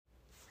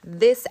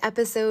This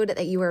episode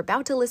that you are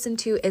about to listen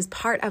to is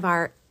part of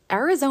our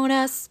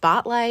Arizona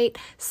Spotlight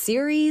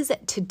series.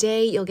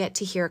 Today, you'll get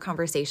to hear a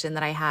conversation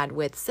that I had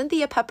with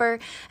Cynthia Pepper,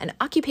 an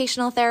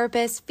occupational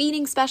therapist,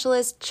 feeding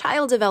specialist,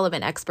 child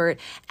development expert,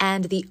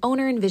 and the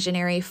owner and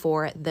visionary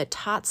for the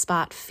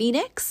TotSpot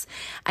Phoenix.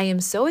 I am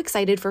so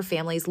excited for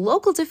families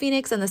local to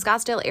Phoenix and the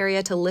Scottsdale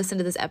area to listen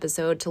to this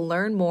episode to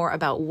learn more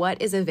about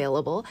what is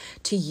available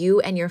to you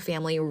and your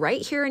family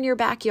right here in your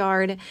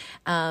backyard.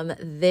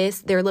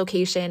 Their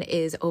location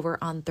is over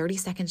on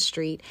 32nd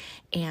Street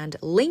and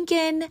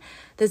Lincoln.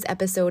 This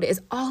episode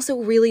is also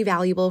really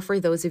valuable for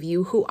those of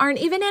you who aren't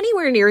even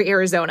anywhere near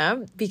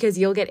Arizona, because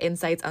you'll get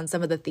insights on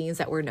some of the themes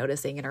that we're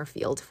noticing in our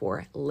field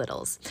for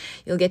littles.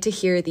 You'll get to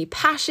hear the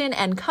passion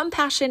and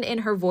compassion in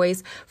her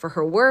voice for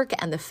her work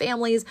and the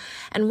families.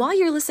 And while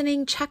you're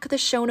listening, check the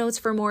show notes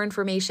for more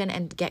information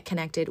and get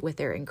connected with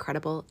their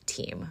incredible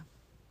team.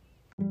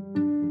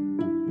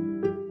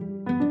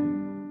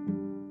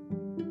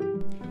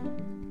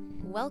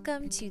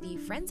 Welcome to the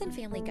Friends and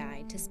Family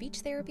Guide to Speech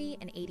Therapy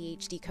and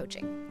ADHD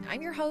Coaching.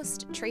 I'm your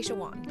host, Tracia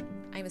Wong.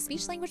 I'm a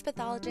speech-language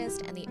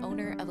pathologist and the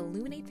owner of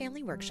Illuminate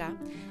Family Workshop,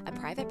 a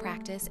private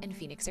practice in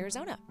Phoenix,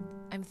 Arizona.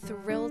 I'm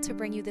thrilled to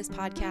bring you this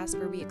podcast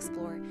where we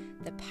explore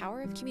the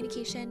power of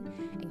communication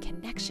and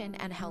connection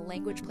and how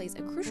language plays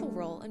a crucial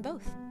role in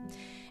both.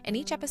 In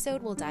each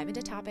episode, we'll dive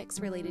into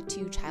topics related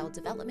to child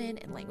development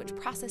and language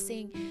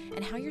processing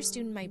and how your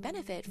student might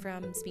benefit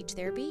from speech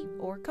therapy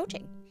or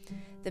coaching.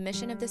 The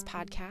mission of this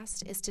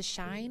podcast is to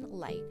shine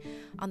light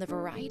on the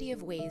variety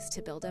of ways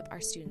to build up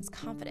our students'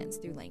 confidence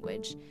through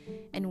language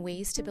and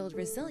ways to build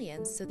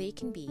resilience so they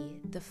can be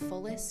the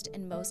fullest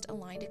and most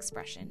aligned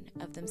expression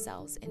of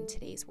themselves in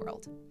today's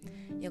world.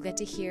 You'll get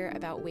to hear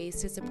about ways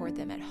to support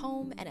them at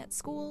home and at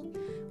school.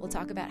 We'll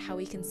talk about how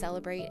we can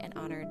celebrate and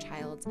honor a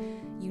child's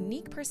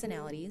unique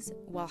personalities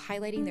while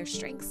highlighting their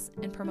strengths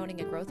and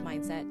promoting a growth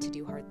mindset to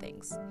do hard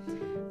things.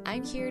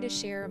 I'm here to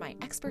share my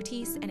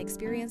expertise and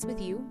experience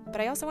with you, but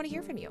I also want to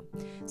hear from you.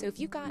 So if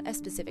you've got a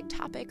specific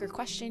topic or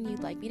question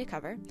you'd like me to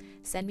cover,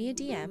 send me a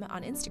DM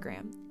on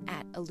Instagram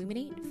at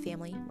Illuminate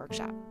Family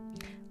Workshop.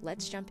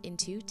 Let's jump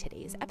into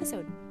today's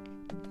episode.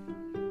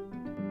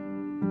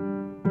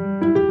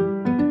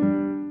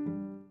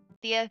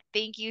 Cynthia,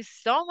 thank you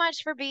so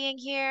much for being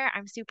here.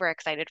 I'm super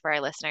excited for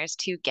our listeners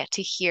to get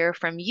to hear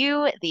from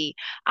you, the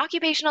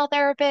occupational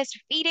therapist,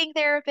 feeding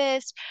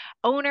therapist,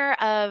 owner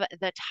of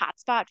the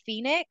TotSpot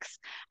Phoenix.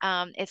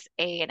 It's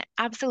an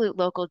absolute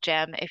local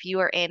gem. If you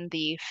are in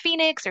the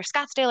Phoenix or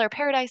Scottsdale or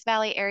Paradise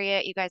Valley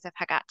area, you guys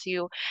have got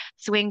to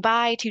swing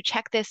by to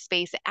check this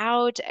space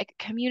out. A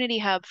community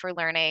hub for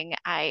learning.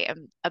 I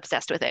am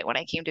obsessed with it. When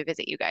I came to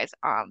visit you guys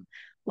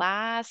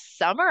last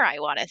summer, I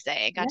want to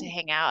say, I got to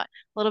hang out a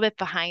little bit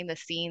behind the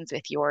scenes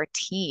with your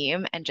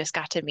team and just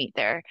got to meet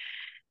their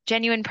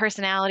genuine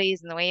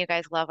personalities and the way you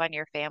guys love on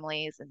your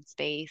families and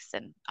space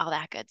and all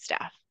that good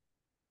stuff.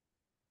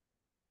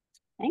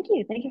 Thank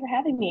you. Thank you for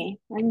having me.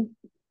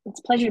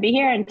 It's a pleasure to be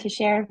here and to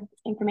share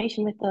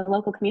information with the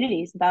local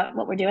communities about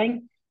what we're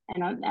doing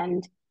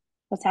and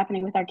what's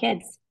happening with our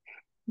kids.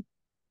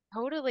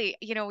 Totally.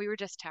 We were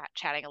just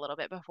chatting a little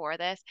bit before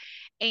this,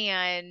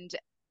 and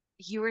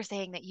you were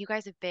saying that you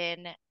guys have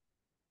been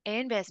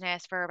in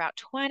business for about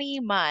 20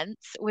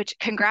 months, which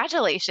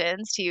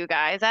congratulations to you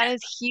guys. That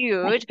is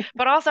huge.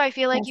 But also I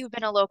feel like you've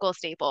been a local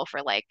staple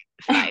for like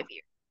 5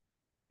 years.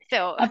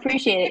 So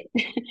appreciate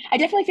it. I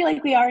definitely feel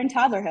like we are in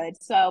toddlerhood.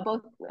 So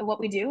both what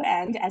we do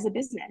and as a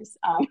business,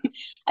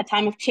 a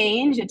time of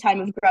change, a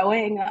time of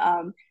growing,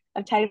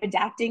 a time of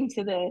adapting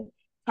to the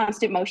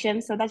constant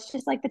motion. So that's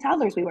just like the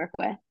toddlers we work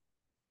with.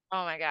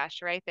 oh my gosh,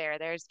 right there.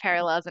 There's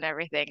parallels and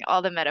everything,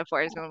 all the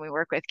metaphors when we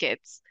work with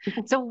kids.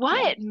 So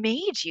what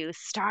made you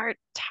start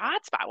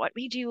TotSpot? What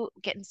made you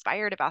get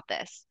inspired about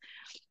this?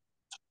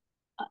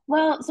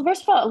 Well, so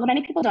first of all,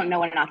 many people don't know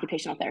what an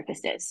occupational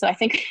therapist is. So I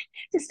think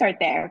to start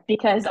there,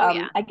 because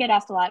I get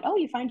asked a lot, oh,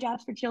 you find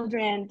jobs for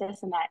children,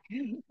 this and that.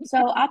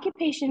 So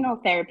occupational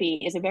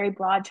therapy is a very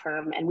broad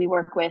term, and we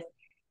work with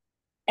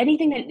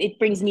anything that it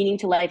brings meaning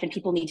to life and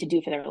people need to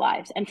do for their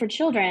lives. And for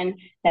children,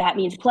 that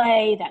means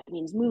play, that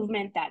means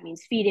movement, that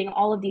means feeding,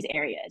 all of these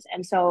areas.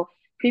 And so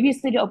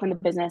previously to open the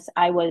business,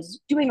 I was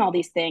doing all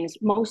these things,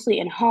 mostly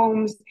in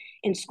homes,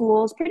 in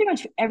schools, pretty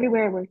much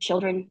everywhere where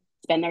children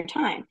spend their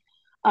time.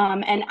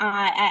 And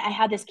I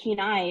had this keen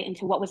eye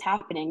into what was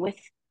happening with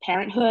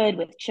parenthood,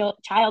 with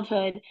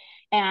childhood.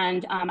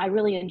 And I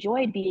really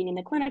enjoyed being in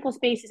the clinical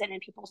spaces and in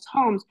people's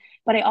homes.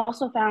 But I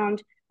also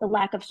found the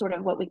lack of sort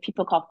of what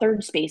people call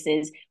third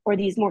spaces, or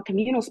these more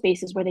communal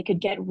spaces where they could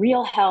get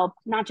real help,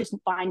 not just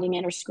finding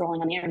it or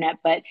scrolling on the internet,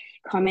 but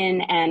come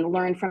in and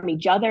learn from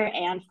each other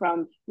and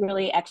from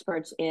really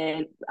experts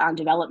on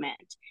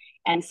development.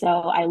 And so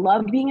I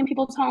loved being in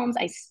people's homes.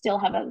 I still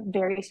have a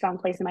very strong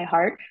place in my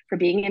heart for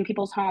being in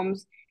people's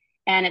homes.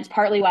 And it's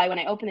partly why when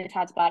I opened the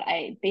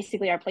TotSpot,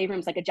 basically our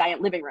playroom's like a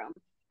giant living room.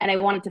 And I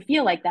wanted to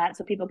feel like that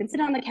so people can sit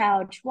on the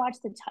couch, watch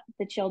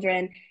the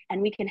children, and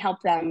we can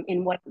help them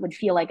in what would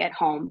feel like at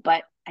home.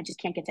 But I just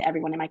can't get to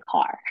everyone in my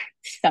car.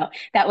 So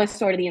that was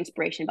sort of the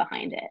inspiration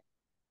behind it.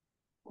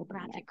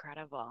 opening That's it.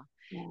 incredible.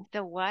 Yeah.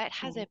 So what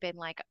has Yeah. it been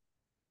like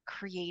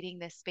creating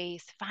this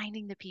space,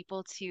 finding the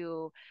people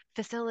to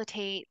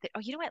facilitate oh,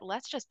 you know what?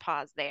 Let's just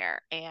pause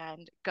there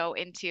and go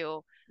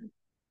into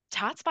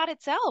TotSpot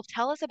itself.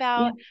 Tell us Yeah.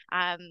 about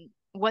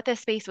what the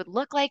space would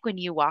look like when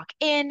you walk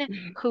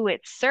in, who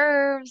it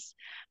serves,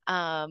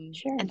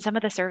 Sure. and some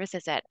of the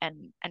services that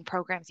and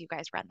programs you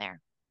guys run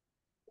there.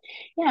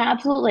 Yeah,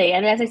 absolutely.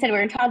 And as I said,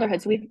 we're in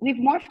toddlerhood, so we've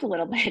morphed a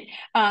little bit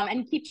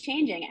and keep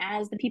changing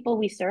as the people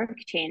we serve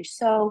change.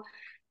 So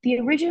the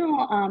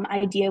original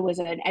idea was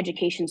an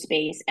education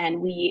space, and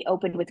we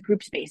opened with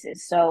group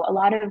spaces. So a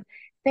lot of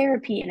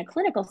therapy in a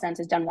clinical sense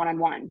is done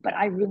one-on-one, but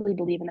I really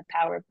believe in the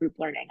power of group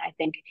learning. I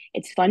think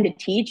it's fun to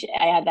teach.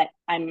 I have that.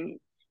 I'm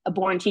a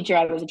born teacher.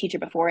 I was a teacher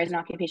before as an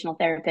occupational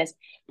therapist,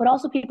 but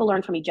also people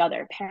learn from each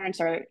other.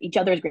 Parents are each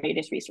other's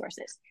greatest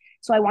resources.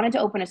 So I wanted to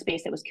open a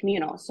space that was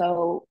communal.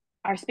 So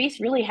our space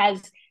really has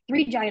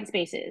three giant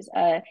spaces: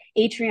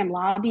 atrium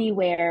lobby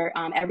where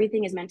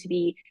everything is meant to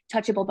be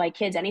touchable by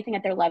kids, anything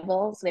at their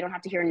level, so they don't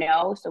have to hear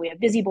no. So we have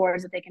busy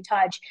boards that they can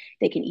touch.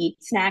 They can eat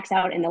snacks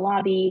out in the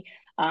lobby.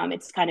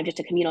 It's kind of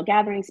just a communal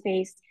gathering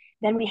space.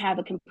 Then we have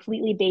a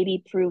completely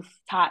baby proof,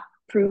 tot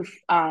proof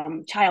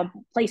child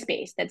play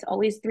space that's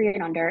always 3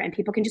 and under, and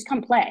people can just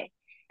come play.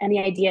 And the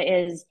idea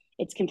is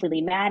it's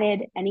completely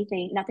matted,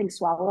 anything, nothing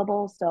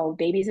swallowable. So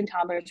babies and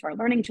toddlers who are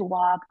learning to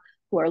walk,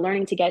 who are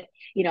learning to get,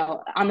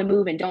 on the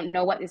move and don't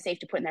know what is safe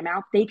to put in their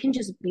mouth, they can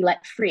just be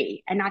let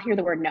free and not hear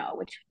the word no,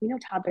 which we know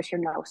toddlers hear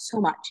no so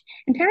much.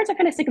 And parents are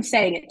kind of sick of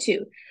saying it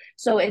too.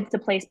 So it's the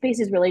play space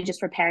is really just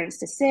for parents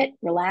to sit,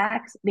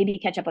 relax, maybe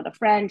catch up with a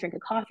friend, drink a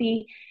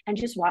coffee, and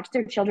just watch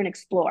their children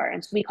explore.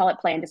 And so we call it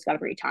play and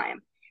discovery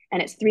time.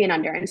 And it's 3 and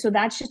under. And so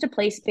that's just a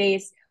play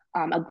space,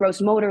 a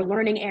gross motor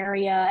learning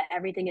area.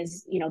 Everything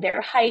is,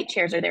 their height,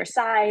 chairs are their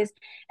size,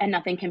 and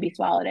nothing can be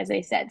swallowed, as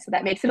I said. So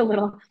that makes it a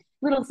little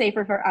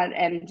safer for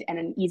and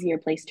an easier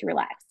place to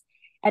relax.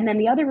 And then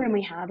the other room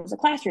we have is a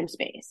classroom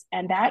space,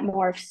 and that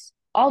morphs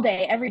all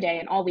day, every day,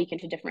 and all week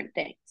into different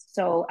things.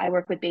 So I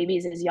work with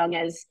babies as young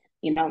as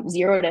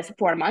 0 to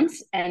 4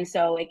 months, and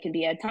so it can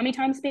be a tummy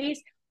time space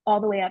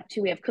all the way up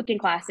to we have cooking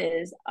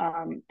classes.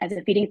 As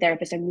a feeding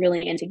therapist, I'm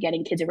really into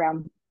getting kids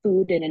around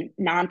food in a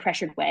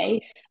non-pressured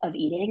way of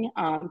eating,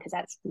 because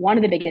that's one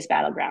of the biggest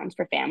battlegrounds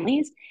for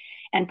families.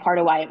 And part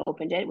of why I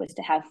opened it was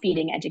to have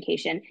feeding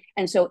education.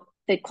 And so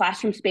the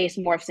classroom space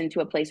morphs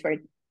into a place where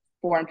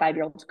 4 and 5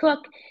 year olds cook.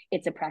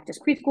 It's a practice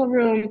preschool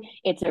room.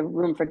 It's a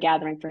room for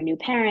gathering for new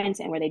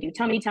parents and where they do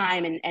tummy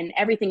time and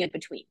everything in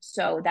between.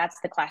 So that's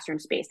the classroom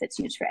space that's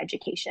used for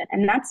education.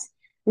 And that's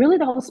really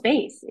the whole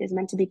space is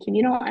meant to be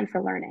communal and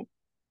for learning.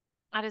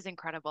 That is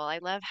incredible. I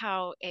love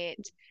how it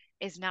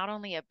is not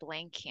only a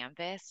blank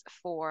canvas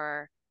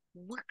for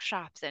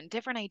workshops and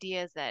different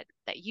ideas that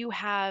you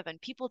have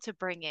and people to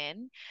bring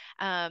in.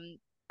 Um,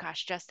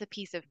 Gosh, just the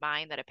peace of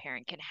mind that a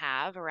parent can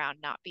have around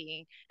not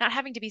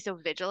having to be so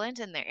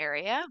vigilant in their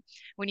area.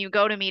 When you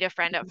go to meet a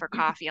friend up for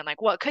coffee and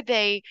like, what could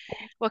they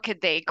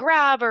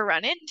grab or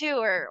run into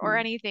or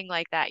anything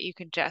like that? You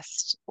can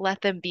just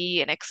let them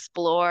be and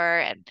explore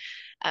and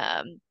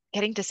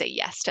getting to say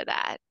yes to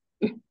that.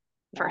 For Yeah,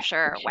 for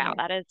sure. Wow,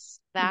 sure.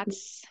 Mm-hmm.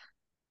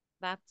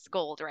 that's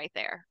gold right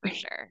there, for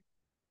sure.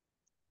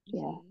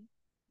 Yeah.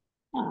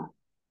 Hmm. Oh.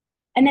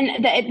 And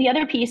then the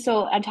other piece,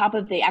 so on top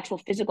of the actual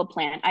physical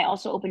plan, I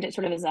also opened it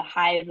sort of as a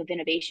hive of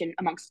innovation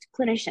amongst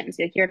clinicians.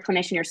 If you're a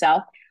clinician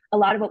yourself, a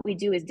lot of what we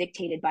do is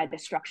dictated by the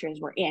structures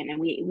we're in, and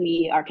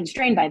we are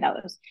constrained by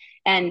those.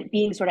 And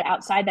being sort of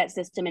outside that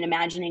system and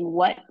imagining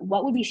what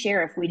would we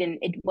share if we didn't,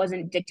 it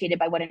wasn't dictated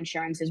by what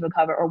insurances would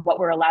cover or what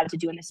we're allowed to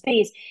do in the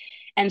space.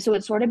 And so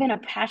it's sort of been a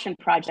passion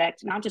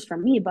project, not just for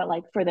me, but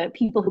like for the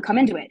people who come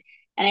into it.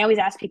 And I always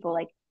ask people,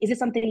 like, is it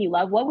something you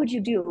love? What would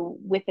you do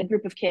with a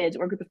group of kids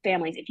or a group of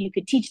families if you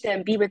could teach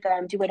them, be with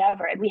them, do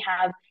whatever? And we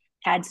have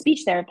had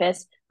speech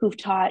therapists who've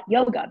taught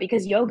yoga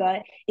because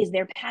yoga is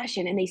their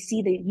passion and they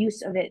see the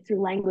use of it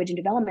through language and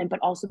development, but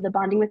also the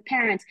bonding with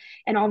parents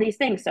and all these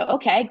things. So,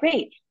 okay,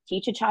 great.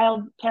 Teach a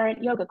child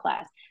parent yoga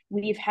class.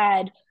 We've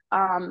had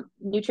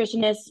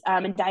nutritionists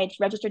and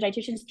registered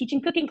dietitians teaching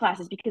cooking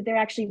classes because they're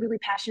actually really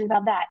passionate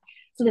about that.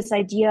 So this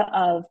idea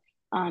of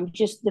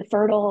just the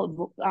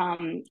fertile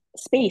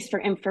space for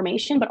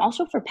information, but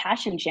also for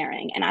passion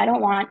sharing. And I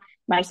don't want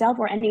myself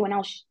or anyone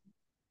else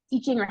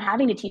teaching or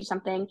having to teach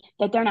something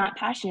that they're not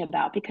passionate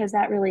about because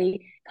that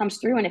really comes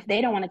through. And if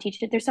they don't want to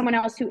teach it, there's someone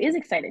else who is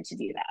excited to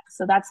do that.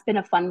 So that's been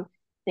a fun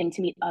thing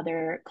to meet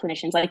other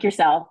clinicians like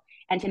yourself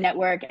and to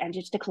network and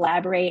just to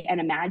collaborate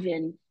and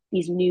imagine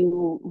these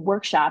new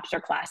workshops or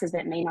classes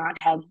that may not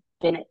have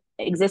been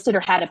existed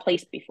or had a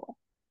place before.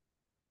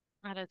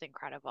 That is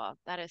incredible.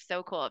 That is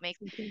so cool. It makes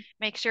Okay.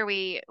 make sure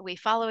we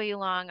follow you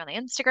along on the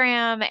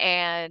Instagram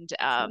and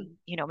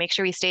Sure. make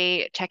sure we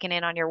stay checking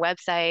in on your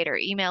website or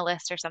email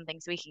list or something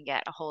so we can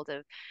get a hold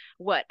of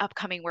what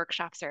upcoming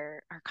workshops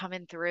are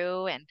coming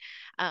through. And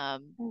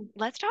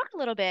let's talk a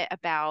little bit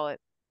about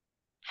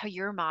how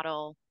your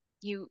model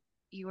you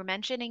you were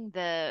mentioning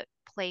the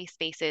play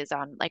spaces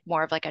on like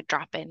more of like a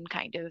drop-in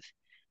kind of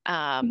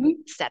Mm-hmm.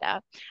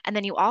 setup. And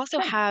then you also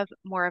Sure. have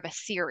more of a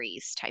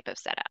series type of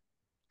setup,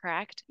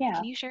 correct? Yeah.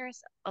 Can you share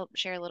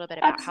a little bit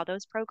about how Abs-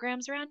 those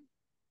programs run?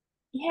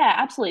 Yeah,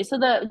 absolutely. So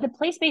the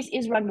play space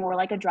is run more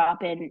like a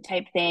drop-in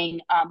type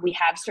thing. We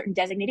have certain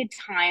designated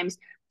times.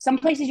 Some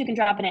places you can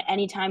drop in at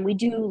any time. We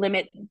do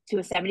limit to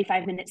a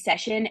 75-minute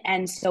session,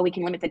 and so we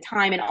can limit the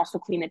time and also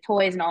clean the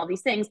toys and all of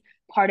these things,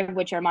 part of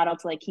which are modeled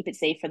to like keep it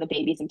safe for the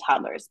babies and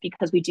toddlers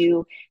because we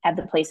do have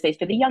the play space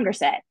for the younger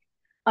set.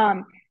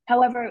 Um,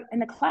 However, in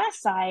the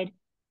class side,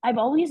 I've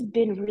always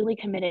been really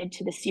committed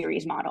to the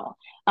series model.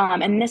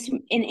 And this,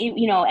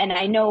 and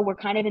I know we're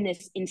kind of in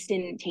this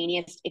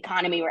instantaneous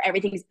economy where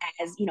everything's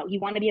as, you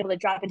want to be able to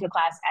drop into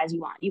class as you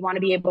want. You want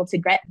to be able to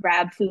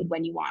grab food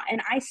when you want.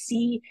 And I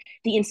see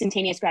the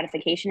instantaneous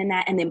gratification in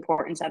that and the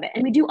importance of it.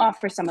 And we do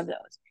offer some of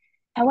those.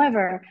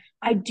 However,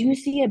 I do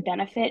see a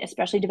benefit,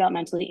 especially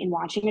developmentally, in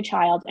watching a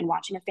child and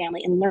watching a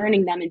family and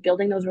learning them and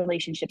building those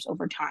relationships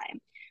over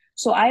time.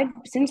 So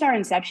since our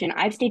inception,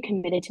 I've stayed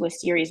committed to a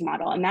series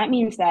model. And that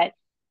means that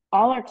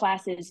all our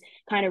classes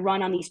kind of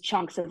run on these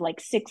chunks of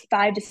like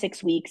 5 to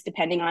 6 weeks,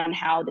 depending on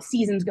how the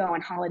seasons go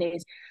and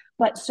holidays.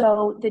 But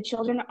so the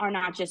children are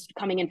not just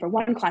coming in for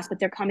one class, but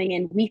they're coming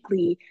in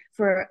weekly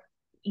for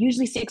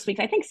usually 6 weeks.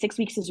 I think 6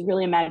 weeks is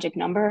really a magic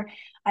number.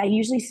 I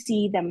usually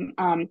see them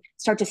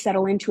start to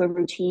settle into a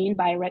routine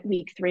by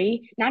week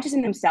 3, not just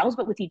in themselves,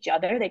 but with each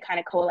other. They kind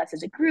of coalesce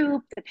as a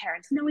group. The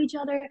parents know each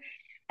other.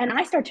 And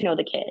I start to know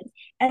the kids.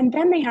 And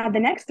then they have the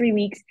next 3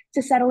 weeks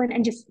to settle in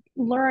and just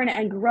learn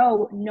and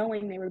grow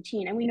knowing their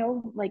routine. And we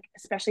know, like,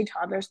 especially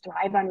toddlers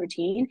thrive on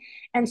routine.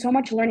 And so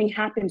much learning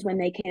happens when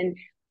they can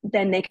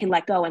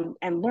let go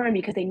and learn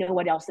because they know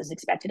what else is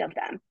expected of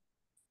them.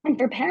 And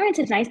for parents,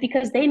 it's nice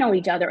because they know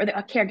each other, or the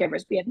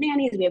caregivers. We have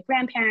nannies, we have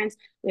grandparents,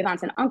 we have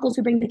aunts and uncles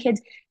who bring the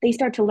kids. They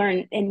start to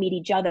learn and meet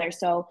each other.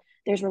 So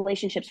there's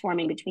relationships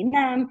forming between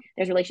them.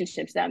 There's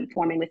relationships them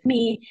forming with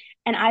me.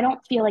 And I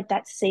don't feel like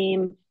that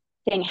same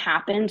thing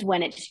happens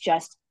when it's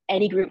just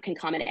any group can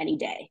come in any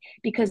day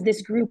because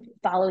this group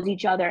follows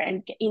each other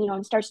and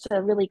starts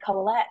to really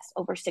coalesce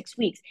over 6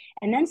 weeks.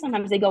 And then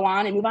sometimes they go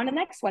on and move on to the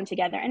next one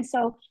together. And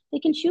so they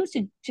can choose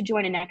to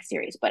join a next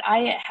series. But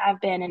I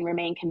have been and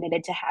remain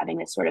committed to having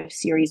this sort of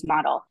series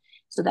model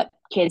so that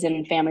kids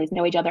and families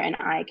know each other and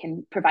I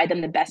can provide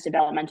them the best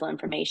developmental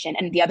information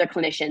and the other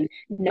clinician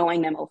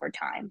knowing them over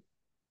time.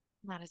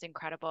 That is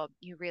incredible.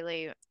 You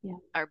really Yeah.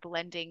 are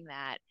blending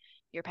that,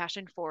 your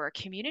passion for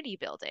community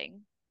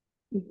building,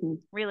 Mm-hmm.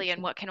 really,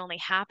 and what can only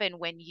happen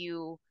when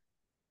you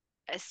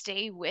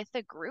stay with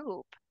a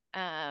group,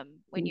 when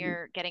Mm-hmm.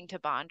 you're getting to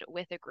bond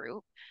with a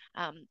group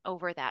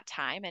over that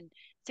time. And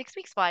 6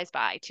 weeks flies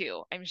by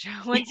too, I'm sure,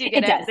 once you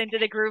get It does. into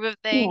the groove of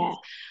Yeah. things.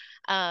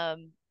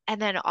 And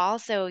then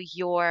also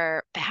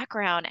your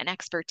background and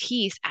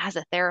expertise as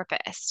a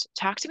therapist.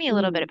 Talk to me a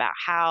little bit Mm-hmm. about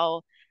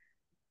how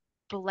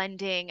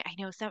blending.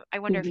 I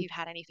wonder if Mm-hmm. you've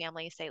had any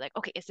families say like,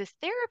 okay, is this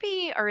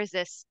therapy or is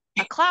this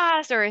a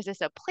class or is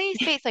this a play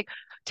space? Like,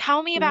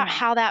 tell me about Yeah.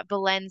 how that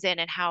blends in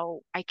and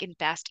how I can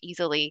best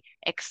easily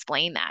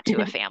explain that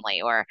to a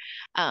family or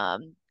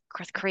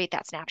create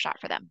that snapshot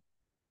for them.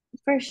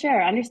 For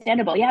sure,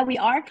 understandable. Yeah, we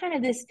are kind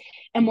of this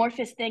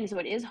amorphous thing, so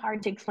it is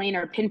hard to explain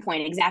or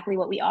pinpoint exactly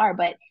what we are.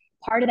 But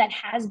part of that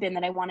has been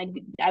that I want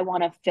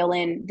to fill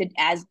in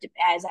as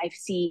I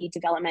see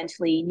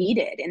developmentally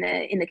needed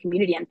in the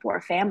community and for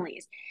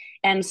families.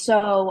 And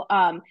so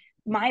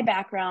my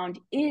background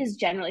is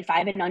generally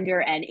 5 and under,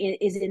 and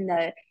is in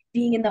the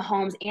being in the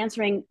homes,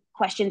 answering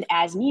questions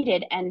as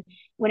needed. And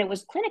when it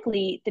was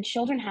clinically, the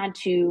children had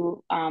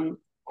to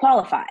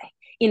qualify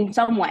in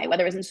some way,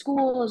 whether it was in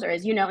schools or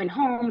as in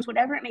homes,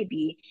 whatever it may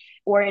be,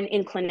 or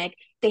in clinic,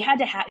 they had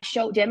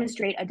to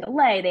demonstrate a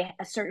delay, they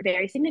a certain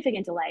very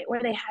significant delay,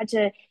 or they had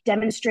to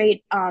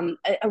demonstrate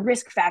a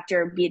risk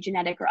factor, be it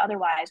genetic or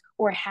otherwise,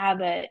 or have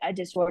a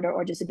disorder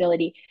or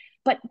disability.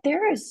 But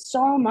there's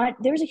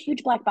a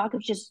huge black box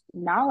of just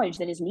knowledge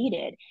that is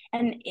needed,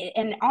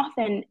 and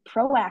often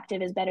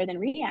proactive is better than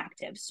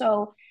reactive.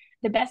 So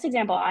the best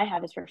example I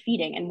have is for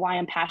feeding and why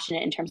I'm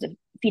passionate in terms of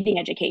feeding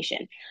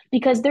education,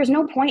 because there's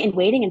no point in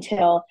waiting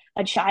until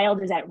a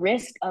child is at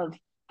risk of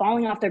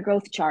falling off their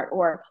growth chart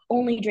or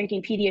only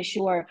drinking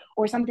Pediasure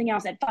or something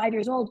else at 5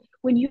 years old,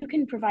 when you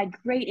can provide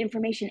great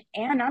information,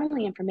 and not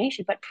only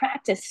information, but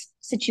practice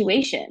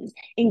situations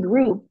in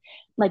group.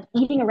 Like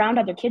eating around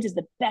other kids is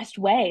the best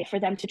way for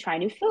them to try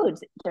new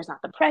foods. There's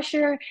not the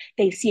pressure.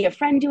 They see a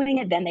friend doing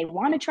it, then they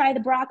want to try the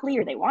broccoli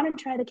or they want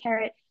to try the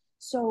carrot.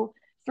 So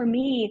for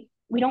me,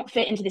 we don't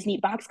fit into this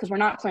neat box because we're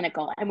not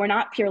clinical and we're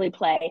not purely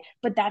play,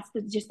 but that's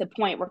just the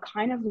point. We're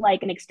kind of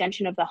like an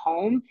extension of the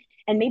home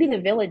and maybe the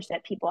village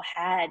that people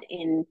had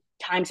in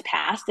times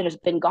past that has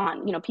been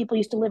gone. People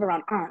used to live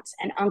around aunts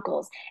and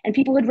uncles, and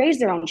people would raise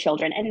their own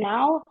children. And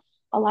now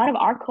a lot of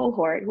our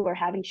cohort who are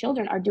having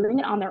children are doing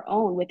it on their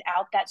own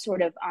without that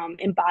sort of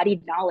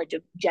embodied knowledge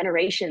of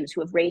generations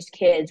who have raised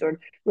kids or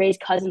raised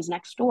cousins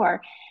next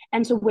door.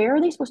 And so where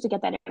are they supposed to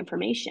get that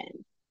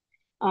information?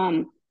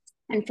 Um,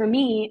 and for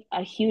me,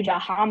 a huge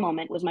aha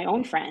moment was my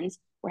own friends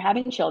were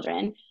having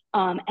children.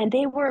 And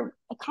they were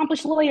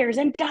accomplished lawyers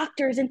and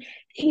doctors and,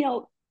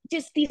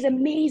 just these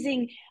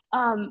amazing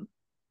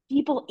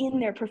people in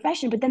their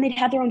profession. But then they'd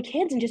have their own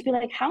kids and just be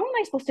like, how am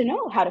I supposed to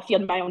know how to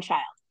field my own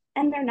child?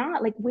 And they're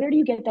not. Like, where do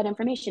you get that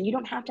information? You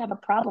don't have to have a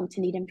problem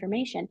to need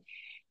information.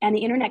 And the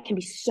internet can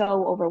be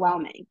so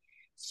overwhelming.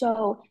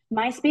 So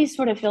my space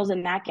sort of fills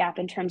in that gap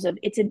in terms of,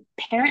 it's a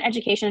parent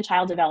education and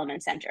child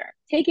development center.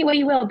 Take it what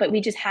you will, but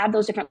we just have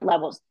those different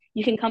levels.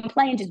 You can come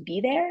play and just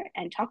be there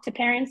and talk to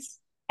parents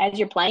as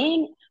you're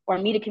playing, or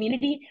meet a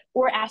community,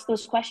 or ask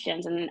those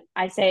questions. And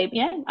I say,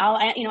 yeah, I'll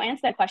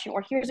answer that question,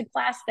 or here's a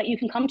class that you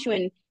can come to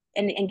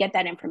and get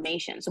that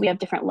information. So we have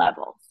different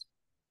levels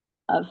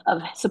of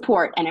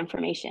support and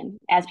information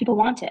as people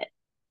want it.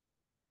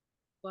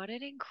 What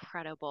an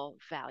incredible,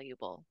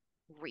 valuable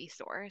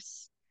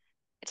resource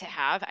to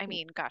have. I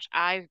mean, gosh,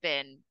 as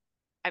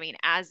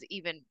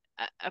even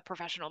a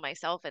professional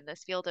myself in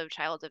this field of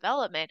child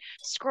development,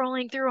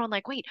 scrolling through on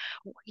like, wait,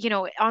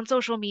 on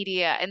social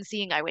media and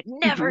seeing I would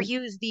never Mm-hmm.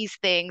 use these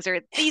things, or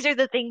these are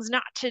the things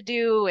not to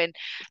do. And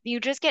you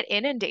just get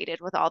inundated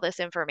with all this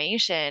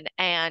information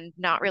and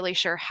not really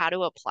sure how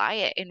to apply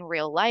it in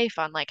real life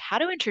on like how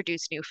to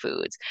introduce new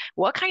foods,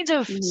 what kinds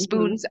of Mm-hmm.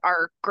 spoons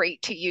are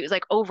great to use,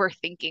 like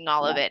overthinking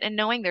all of Yeah. it and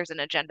knowing there's an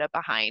agenda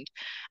behind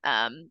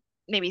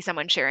maybe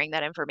someone sharing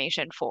that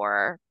information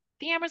for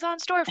the Amazon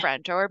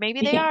storefront, or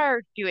maybe they Yeah,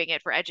 are doing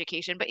it for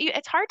education, but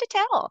it's hard to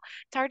tell.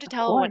 It's hard to of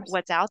tell course.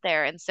 what's out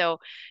there. And so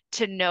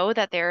to know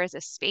that there is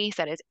a space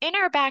that is in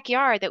our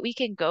backyard that we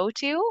can go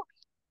to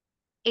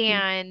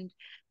and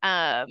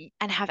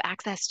have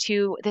access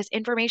to this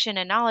information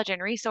and knowledge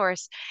and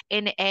resource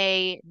in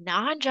a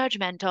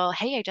non-judgmental,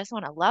 hey, I just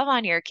want to love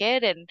on your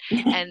kid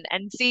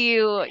and see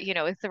you,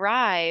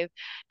 thrive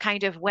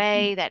kind of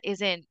way that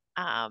isn't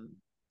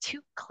too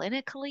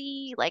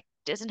clinically, like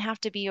doesn't have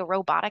to be a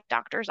robotic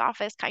doctor's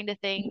office kind of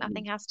thing. Mm-mm.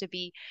 Nothing has to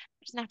be,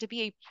 doesn't have to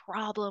be a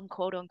problem,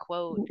 quote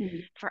unquote,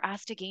 Mm-mm. for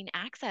us to gain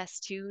access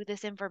to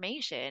this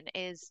information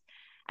is,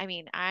 I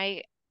mean,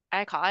 I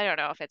don't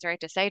know if it's right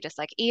to say just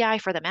like EI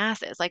for the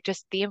masses, like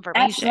just the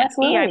information. EI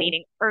Absolutely.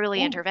 meaning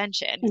early Yeah.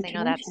 intervention, because I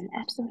know that's Intervention.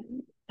 Absolutely.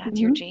 that's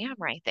your Mm-hmm. jam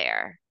right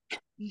there.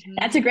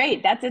 That's Hmm. a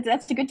great. That's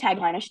a good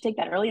tagline. I should take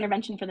that. Early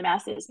intervention for the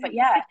masses. But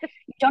yeah,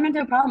 you don't have to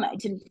have a problem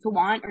to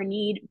want or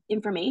need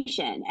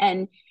information,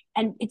 and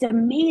it's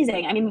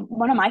amazing. I mean,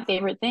 one of my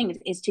favorite things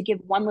is to give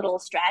one little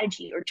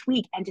strategy or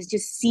tweak and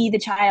just see the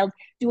child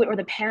do it, or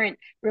the parent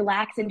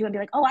relax into it and be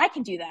like, oh, I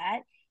can do that.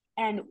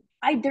 And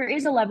there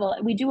is a level,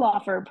 we do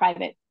offer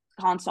private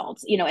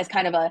consults, as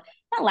kind of a,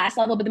 not last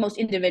level, but the most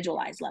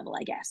individualized level,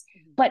 I guess.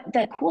 But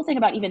the cool thing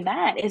about even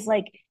that is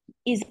like,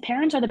 is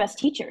parents are the best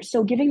teachers.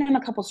 So giving them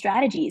a couple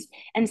strategies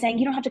and saying,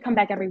 you don't have to come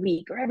back every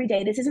week or every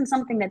day. This isn't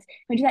something that's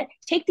going to do that.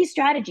 Take these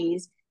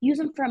strategies, use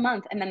them for a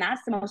month. And then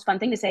that's the most fun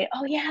thing to say,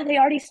 oh yeah, they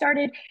already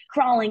started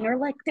crawling, or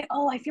like,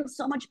 oh, I feel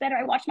so much better.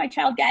 I watched my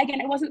child gag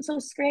and I wasn't so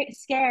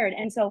scared.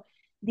 And so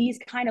these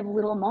kind of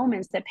little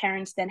moments that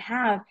parents then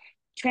have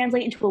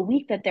translate into a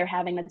week that they're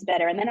having that's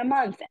better, and then a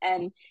month.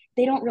 And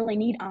they don't really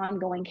need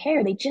ongoing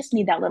care. They just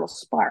need that little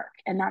spark.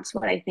 And that's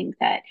what I think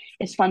that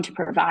is fun to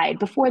provide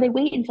before they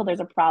wait until there's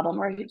a problem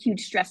or a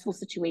huge stressful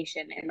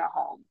situation in the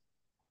home.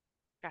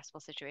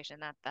 Stressful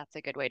situation. That's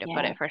a good way to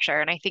put Yeah. it for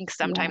sure. And I think Yeah.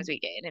 sometimes we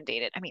get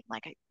inundated. I mean,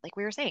 like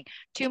we were saying,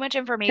 too much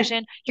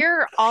information.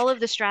 Here are all of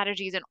the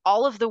strategies and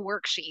all of the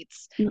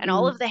worksheets and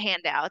all of Mm-mm. the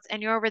handouts,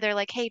 and you're over there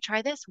like, hey,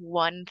 try this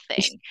one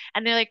thing.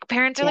 And they're like,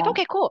 parents are like, Yeah.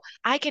 okay, cool.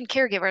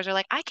 Caregivers are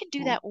like, I can do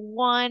Yeah. that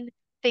one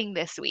thing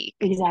this week.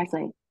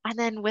 Exactly. And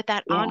then with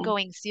that Yeah.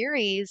 ongoing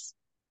series,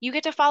 you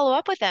get to follow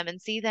up with them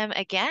and see them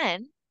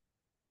again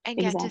and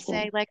get to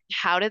say, Exactly. like,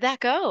 how did that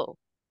go?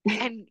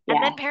 And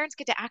Yeah. then parents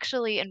get to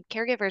actually, and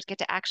caregivers get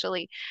to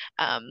actually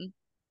um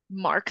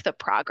mark the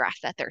progress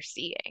that they're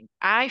seeing.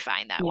 I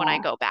find that when I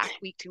Yeah. go back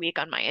week to week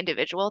on my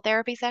individual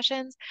therapy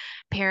sessions,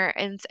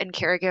 parents and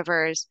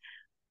caregivers,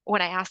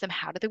 when I ask them,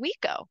 how did the week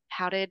go?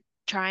 How did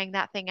trying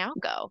that thing out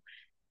go?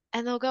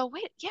 And they'll go,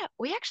 wait, yeah,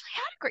 we actually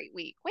had a great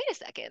week. Wait a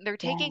second. They're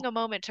Yeah. taking a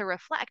moment to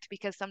reflect,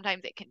 because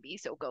sometimes it can be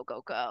so go,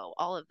 go, go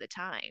all of the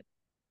time,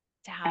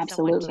 to have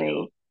someone to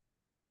Absolutely.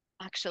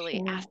 actually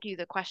Sure. ask you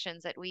the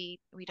questions that we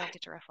don't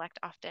get to reflect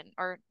often,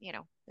 or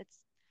it's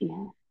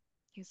Yeah.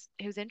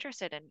 who's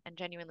interested and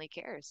genuinely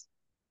cares.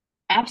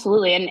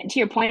 Absolutely. And to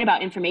your point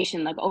about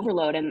information like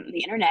overload and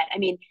the internet, I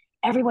mean,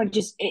 everyone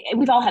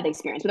we've all had the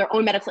experience with our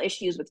own medical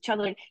issues with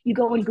children. You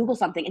go and Google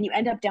something and you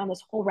end up down this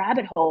whole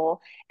rabbit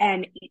hole,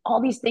 and all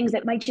these things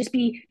that might just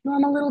be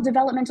normal little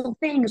developmental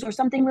things or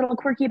something little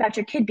quirky about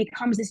your kid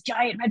becomes this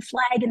giant red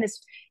flag and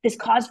this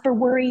cause for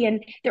worry,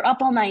 and they're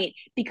up all night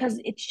because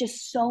it's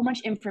just so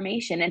much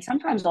information. And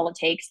sometimes all it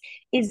takes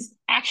is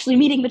actually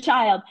meeting the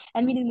child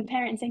and meeting the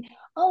parent and saying,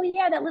 oh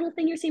yeah, that little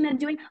thing you're seeing them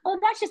doing, oh,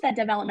 that's just that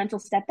developmental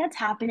step that's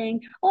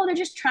happening. Oh, they're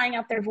just trying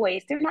out their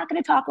voice. They're not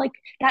going to talk like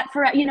that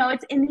for,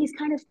 it's in these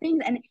kind of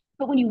things. And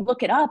but when you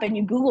look it up and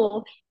you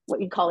Google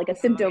what you call like a Oh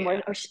symptom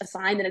yeah. or a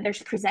sign that they're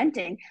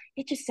presenting,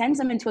 it just sends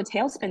them into a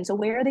tailspin. So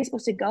where are they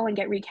supposed to go and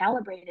get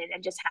recalibrated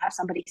and just have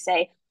somebody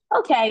say,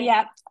 okay,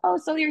 yeah. Oh,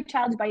 so your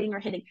child's biting or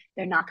hitting.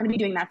 They're not going to be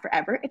doing that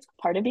forever. It's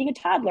part of being a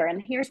toddler.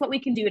 And here's what we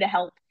can do to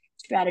help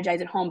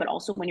strategize at home, but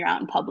also when you're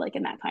out in public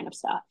and that kind of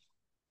stuff.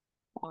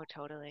 Oh,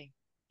 totally.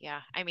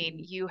 Yeah. I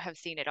mean, you have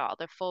seen it all,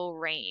 the full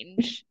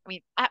range. I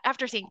mean,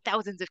 after seeing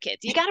thousands of kids,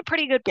 you got a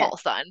pretty good Yeah.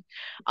 pulse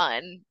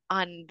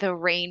on the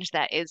range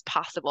that is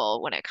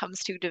possible when it comes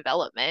to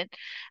development.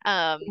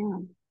 Um, Yeah.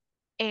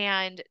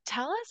 and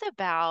tell us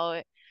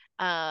about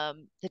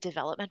the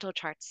developmental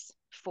charts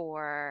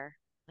for,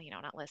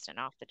 not listing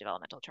off the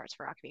developmental charts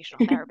for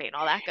occupational therapy and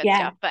all that good Yeah.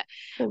 stuff, but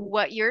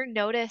what you're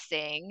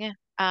noticing,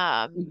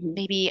 Mhm.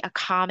 maybe a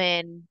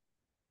common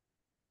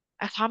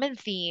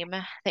theme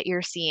that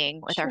you're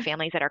seeing with our Sure.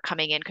 families that are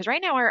coming in, because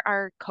right now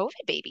our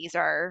COVID babies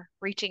are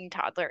reaching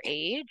toddler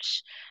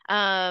age,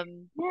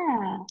 um,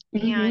 Yeah.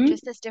 and Hmm.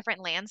 just this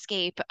different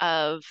landscape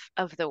of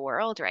the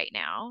world right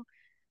now,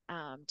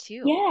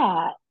 too.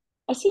 Yeah.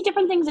 I see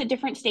different things at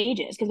different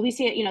stages because we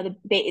see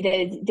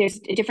it, there's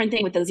a different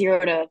thing with the 0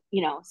 to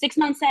 6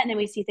 month set, and then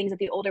we see things with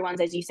the older ones,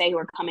 as you say, who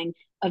are coming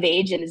of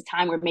age, and it's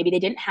time where maybe they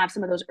didn't have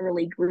some of those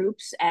early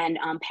groups, and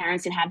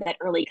parents didn't have that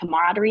early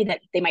camaraderie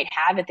that they might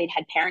have if they'd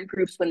had parent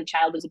groups when the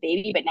child was a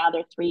baby, but now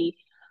they're 3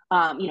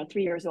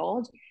 years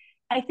old.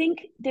 I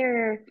think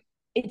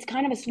it's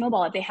kind of a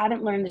snowball. If they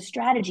haven't learned the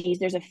strategies,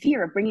 there's a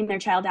fear of bringing their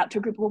child out to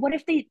a group. Well, what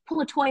if they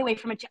pull a toy away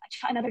from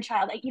another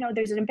child?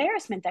 There's an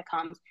embarrassment that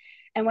comes.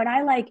 And what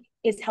I like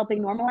is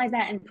helping normalize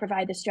that and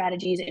provide the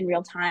strategies in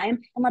real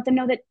time and let them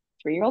know that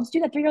 3 year olds do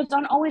that. 3 year olds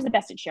aren't always the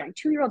best at sharing.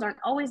 2 year olds aren't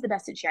always the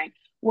best at sharing.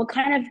 What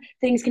kind of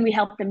things can we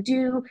help them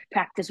do?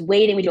 Practice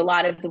waiting. We do a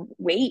lot of the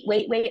wait.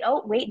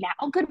 Oh, wait now.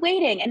 Oh, good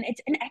waiting. And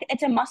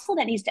it's a muscle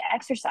that needs to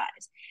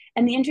exercise.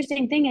 And the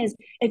interesting thing is,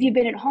 if you've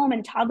been at home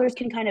and toddlers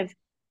can kind of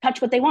touch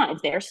what they want,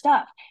 it's their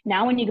stuff.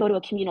 Now, when you go to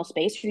a communal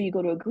space or you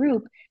go to a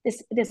group,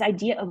 this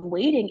idea of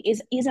waiting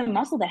is a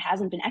muscle that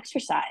hasn't been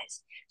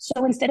exercised.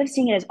 So instead of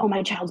seeing it as, oh,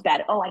 my child's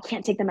bad, oh, I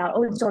can't take them out,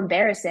 oh, it's so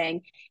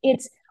embarrassing,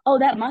 it's, oh,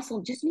 that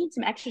muscle just needs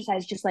some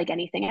exercise just like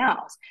anything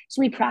else. So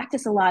we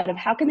practice a lot of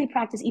how can they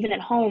practice even at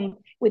home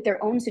with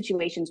their own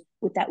situations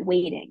with that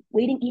waiting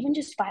even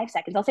just 5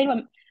 seconds. I'll say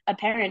to a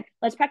parent,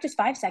 let's practice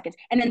 5 seconds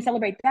and then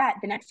celebrate that.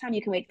 The next time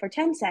you can wait for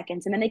 10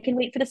 seconds and then they can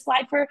wait for the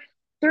slide for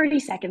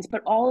 30 seconds.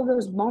 But all of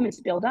those moments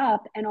build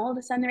up and all of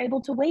a sudden they're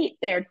able to wait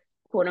their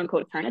quote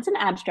unquote turn. It's an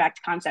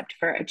abstract concept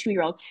for a 2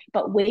 year old,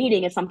 but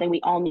waiting is something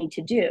we all need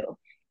to do.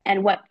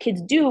 And what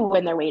kids do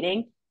when they're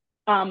waiting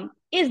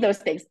is those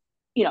things,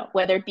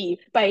 whether it be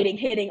biting,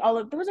 hitting, all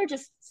of those are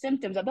just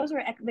symptoms of those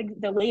are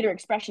the later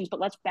expressions.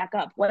 But let's back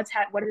up. What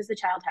is the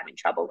child having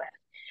trouble with?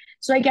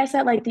 So I guess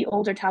at like the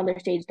older toddler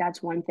stage,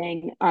 that's one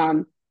thing.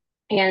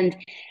 And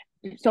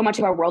so much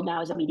of our world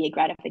now is immediate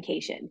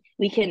gratification.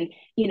 They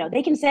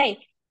can say,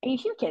 and you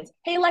hear kids,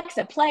 hey,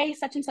 Alexa, play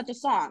such and such a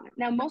song.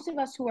 Now, most of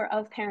us who are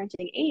of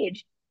parenting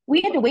age,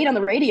 we had to wait on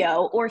the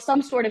radio or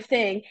some sort of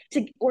thing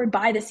or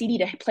buy the CD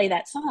to play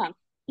that song.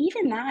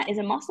 Even that is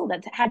a muscle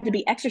that had to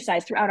be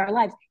exercised throughout our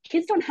lives.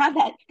 Kids don't have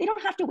that. They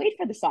don't have to wait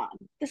for the song.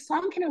 The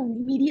song can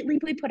immediately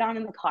be put on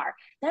in the car.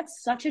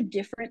 That's such a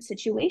different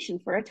situation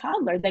for a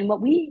toddler than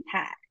what we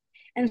had.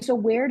 And so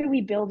where do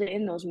we build it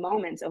in those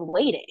moments of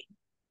waiting?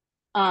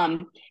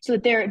 So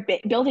that they're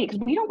building, because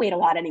we don't wait a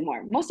lot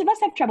anymore. Most of us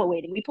have trouble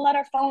waiting. We pull out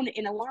our phone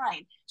in a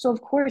line. So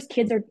of course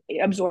kids are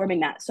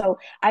absorbing that. So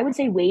I would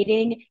say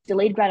waiting,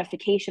 delayed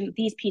gratification,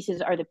 these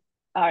pieces are the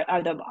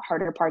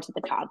harder parts of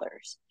the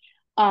toddlers.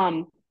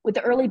 With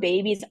the early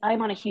babies,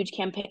 I'm on a huge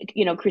campaign,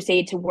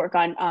 crusade to work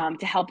on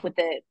to help with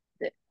the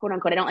quote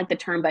unquote, I don't like the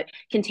term, but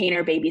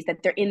container babies,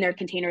 that they're in their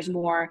containers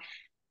more.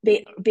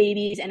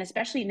 Babies, and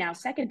especially now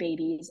second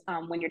babies,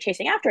 when you're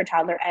chasing after a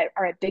toddler,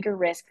 are at bigger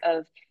risk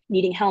of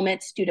needing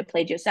helmets due to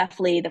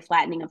plagiocephaly, the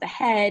flattening of the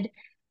head,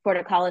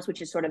 torticollis,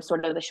 which is sort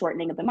of the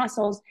shortening of the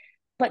muscles.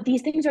 But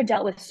these things are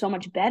dealt with so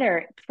much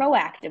better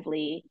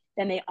proactively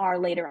than they are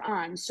later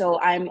on. So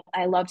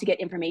I love to get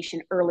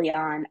information early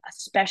on,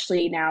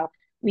 especially now.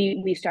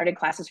 We started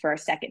classes for our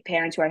second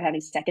parents who are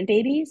having second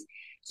babies,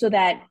 so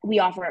that we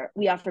offer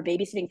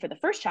babysitting for the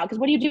first child, because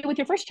what do you do with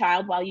your first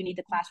child while you need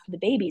the class for the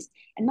babies?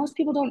 And most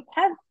people don't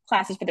have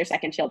classes for their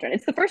second children.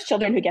 It's the first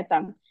children who get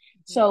them. Mm-hmm.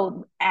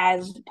 So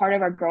as part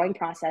of our growing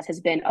process has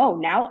been, oh,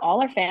 now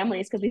all our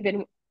families, because we've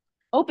been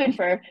open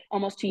for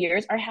almost 2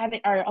 years, are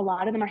a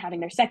lot of them are having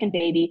their second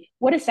baby.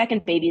 What do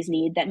second babies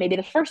need that maybe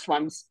the first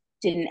ones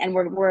didn't? And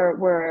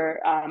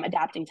we're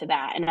adapting to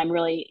that. And I'm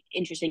really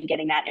interested in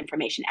getting that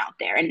information out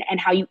there, and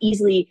how you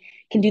easily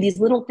can do these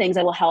little things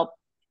that will help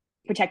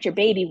protect your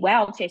baby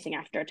while chasing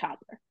after a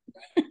toddler.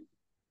 Oh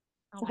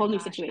It's a my whole new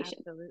gosh, situation.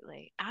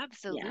 absolutely. Yeah.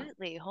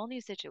 Absolutely. Whole new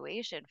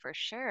situation for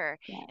sure.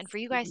 And Yes. for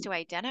you guys Mm-hmm. to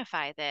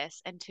identify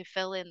this and to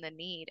fill in the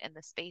need and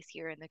the space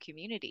here in the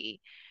community,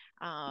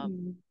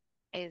 um,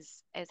 Mm-hmm.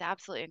 is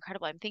absolutely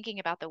incredible. I'm thinking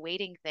about the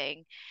waiting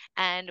thing.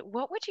 And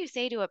what would you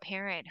say to a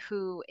parent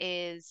who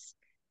is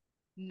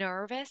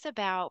nervous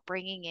about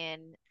bringing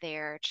in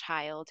their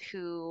child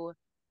who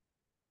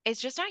is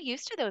just not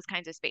used to those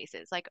kinds of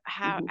spaces? Like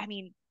how, Mm-hmm. I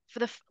mean, for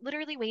the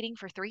literally waiting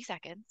for 3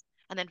 seconds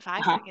and then 5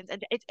 Uh-huh. seconds.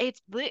 And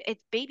it's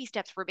baby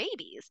steps for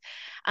babies.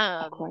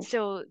 Of course.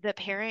 So the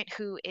parent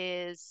who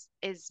is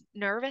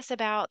nervous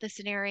about the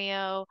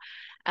scenario,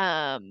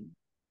 um,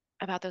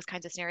 about those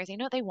kinds of scenarios,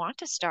 they want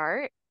to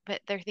start, but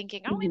they're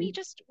thinking, oh, maybe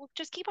Hmm. we'll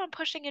just keep on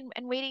pushing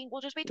and waiting.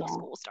 We'll just wait till Yeah.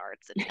 school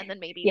starts, and then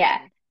maybe Yeah.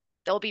 then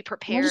they'll be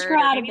We'll just grow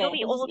prepared, or out of maybe they'll it.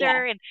 be We'll just, yeah.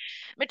 older and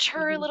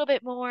mature a Hmm. little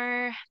bit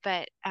more.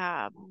 But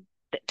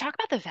talk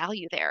about the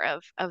value there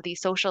of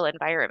these social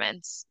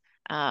environments.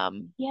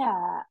 Um,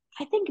 Yeah,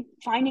 I think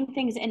finding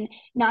things, and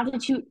not to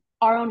toot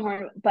our own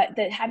horn, but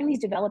that having these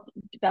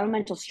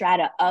developmental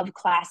strata of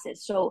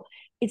classes. So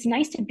it's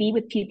nice to be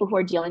with people who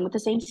are dealing with the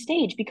same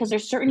stage, because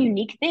there's certain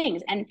unique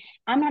things. And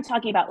I'm not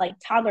talking about like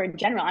toddler in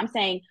general. I'm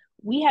saying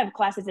we have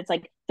classes that's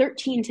like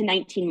 13 to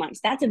 19 months.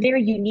 That's a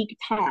very unique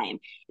time.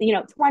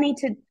 20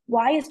 to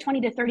why is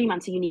 20 to 30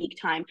 months a unique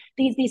time?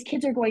 These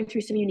kids are going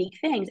through some unique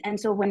things. And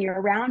so when you're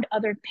around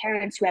other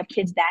parents who have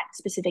kids that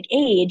specific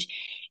age,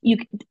 you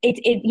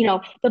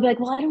they'll be like,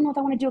 well, I don't know if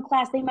I want to do a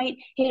class. They might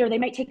hate, or they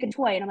might take a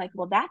toy. And I'm like,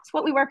 well, that's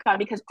what we work on,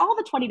 because all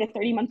the 20 to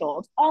 30-month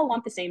olds all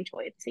want the same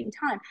toy at the same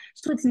time.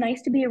 So it's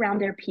nice to be around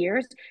their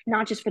peers,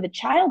 not just for the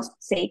child's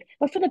sake,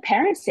 but for the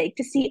parents' sake,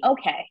 to see,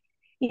 okay,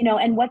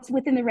 and what's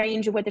within the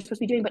range of what they're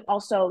supposed to be doing, but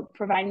also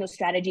providing those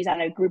strategies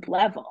on a group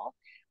level.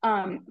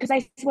 Because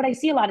what I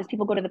see a lot is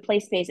people go to the play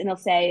space and they'll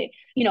say,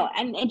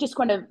 and just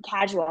kind of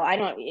casual, I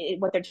don't know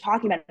what they're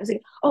talking about. It's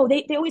like, oh,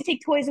 they always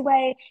take toys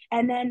away,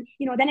 and then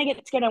then I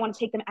get scared, I want to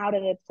take them out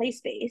of the play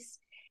space.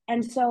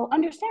 And so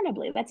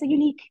understandably, that's a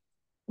unique,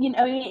 an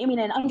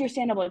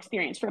understandable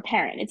experience for a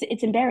parent.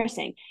 It's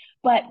embarrassing,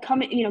 but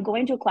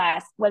going to a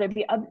class, whether it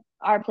be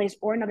our place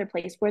or another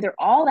place where they're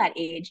all that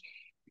age,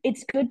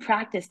 it's good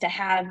practice to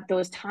have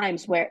those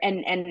times where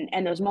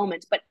and those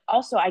moments. But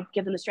also I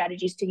give them the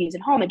strategies to use at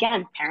home.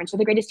 Again, parents are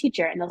the greatest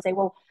teacher, and they'll say,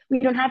 well, we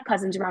don't have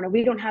cousins around, or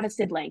we don't have a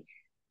sibling.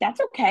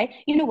 That's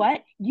okay. You know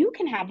what? You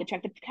can have the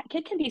truck. The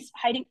kid can be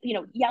hiding,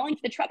 yelling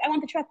for the truck. I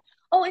want the truck.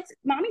 Oh, it's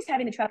mommy's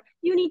having the truck.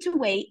 You need to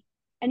wait.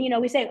 And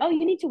we say, oh,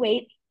 you need to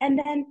wait. And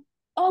then,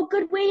 oh,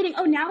 good waiting.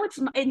 Oh, now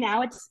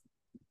it's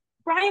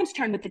Brian's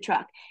turn with the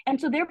truck.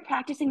 And so they're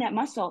practicing that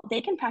muscle.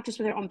 They can practice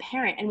with their own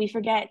parent. And we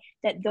forget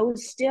that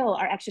those still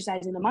are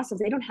exercising the muscles.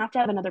 They don't have to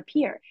have another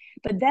peer.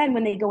 But then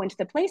when they go into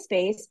the play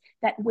space,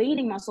 that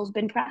waiting muscle has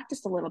been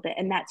practiced a little bit.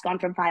 And that's gone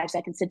from 5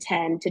 seconds to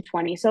 10 to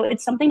 20. So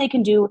it's something they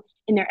can do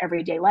in their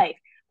everyday life.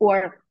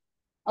 Or,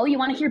 oh, you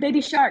want to hear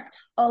Baby Shark?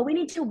 Oh, we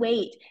need to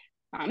wait.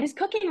 Mom is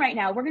cooking right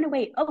now. We're going to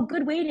wait. Oh,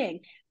 good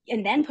waiting.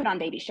 And then put on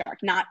Baby Shark,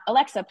 not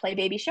Alexa, play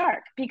Baby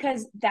Shark,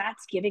 because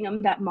that's giving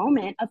them that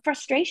moment of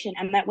frustration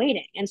and that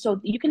waiting. And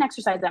so you can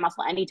exercise that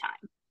muscle anytime.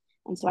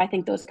 And so I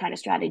think those kind of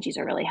strategies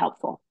are really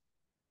helpful.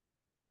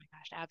 Oh my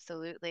gosh,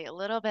 absolutely. A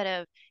little bit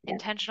of Yeah.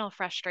 intentional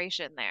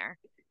frustration there,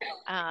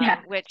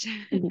 Yeah. which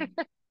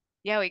Mm-hmm.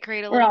 yeah, we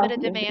create a We're little bit all,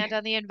 of demand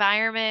on the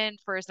environment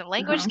for some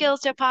language uh-huh.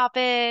 skills to pop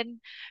in,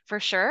 for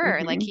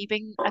sure. Like Mm-hmm.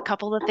 keeping a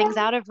couple of things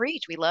out of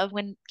reach. We love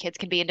when kids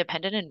can be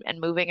independent and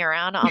moving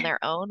around on their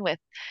own with,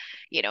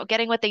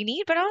 getting what they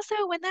need, but also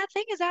when that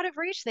thing is out of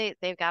reach,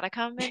 they've got to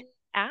come and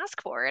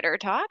ask for it or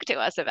talk to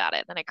us about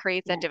it. Then it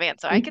creates that Yeah. demand.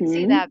 So I can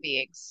see Mm-hmm. that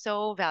being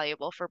so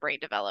valuable for brain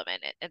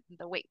development and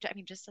the wait. I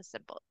mean, just a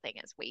simple thing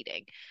as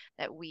waiting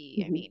that I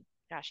Mm-hmm. mean,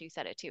 gosh, you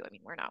said it too. I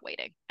mean, we're not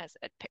waiting as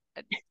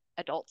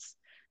adults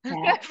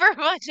Yeah. for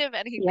much of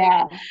anything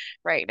Yeah.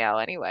 right now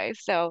anyway.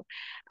 So,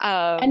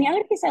 And the um,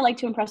 other piece I like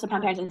to impress upon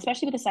yeah. parents, and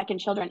especially with the second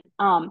children,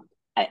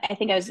 I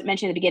think I was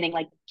mentioning at the beginning,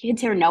 like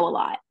kids here know a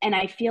lot. And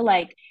I feel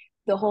like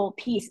the whole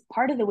piece,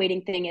 part of the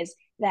waiting thing is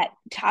that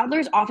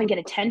toddlers often get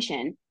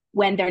attention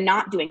when they're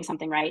not doing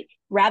something right,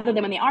 rather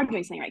than when they are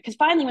doing something right. Because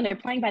finally, when they're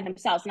playing by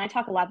themselves, and I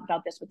talk a lot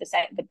about this with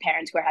the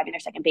parents who are having their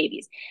second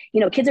babies,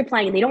 kids are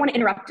playing and they don't want to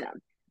interrupt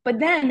them. But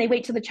then they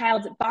wait till the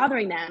child's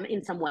bothering them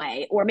in some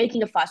way, or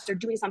making a fuss, or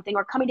doing something,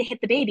 or coming to hit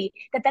the baby,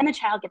 that then the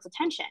child gets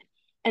attention.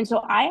 And so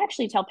I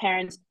actually tell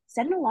parents,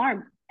 set an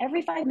alarm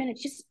every 5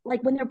 minutes, just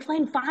like when they're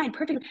playing fine,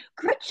 perfect.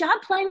 Great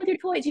job playing with your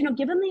toys.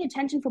 Give them the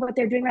attention for what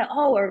they're doing right.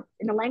 Oh, or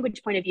in a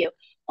language point of view,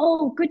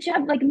 oh, good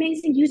job, like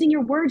amazing using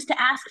your words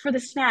to ask for the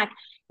snack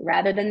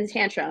rather than the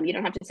tantrum. You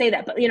don't have to say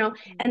that, but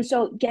and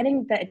so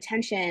getting the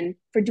attention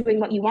for doing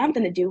what you want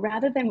them to do,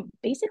 rather than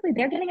basically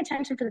they're getting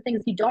attention for the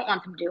things you don't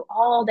want them to do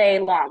all day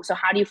long. So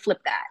how do you flip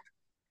that?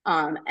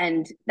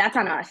 And that's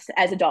on us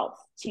as adults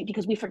too,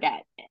 because we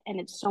forget, and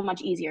it's so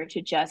much easier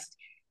to just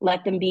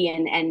let them be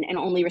and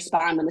only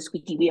respond when the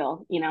squeaky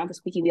wheel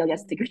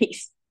gets the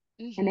grease,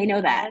 and they know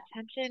All that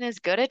attention is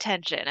good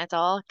attention. It's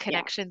all yeah,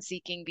 connection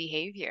seeking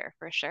behavior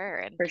for sure.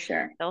 And for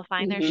sure. they'll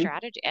find their Mm-hmm.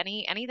 strategy.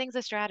 Anything's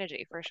a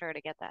strategy for sure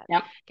to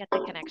Yep, get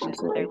the connection that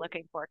they're absolutely.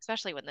 looking for,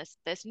 especially when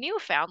this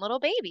newfound little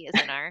baby is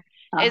in our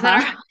is in our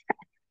Uh-huh.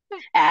 who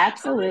is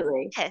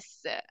Absolutely.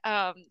 this?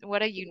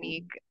 What a Yeah.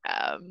 unique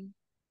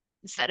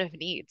set of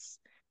needs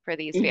for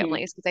these Mm-hmm.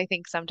 families. Because I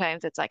think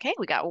sometimes it's like, hey,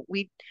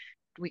 we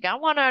we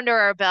got one under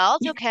our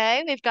belt.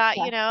 Okay. We've got,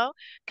 Yeah.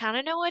 kind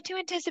of know what to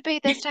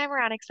anticipate this time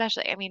around,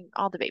 especially. I mean,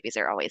 all the babies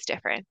are always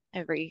different.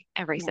 Every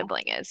Yeah,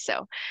 sibling is.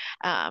 So,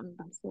 to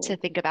absolutely.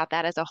 think about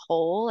that as a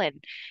whole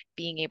and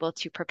being able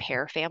to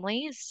prepare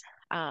families,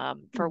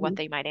 for what Hmm.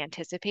 they might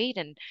anticipate,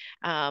 and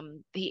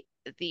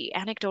the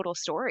anecdotal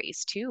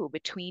stories too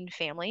between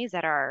families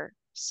that are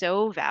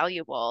so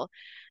valuable,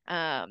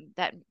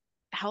 that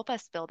help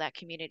us build that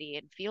community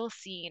and feel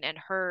seen and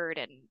heard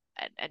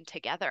and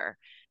together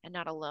and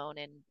not alone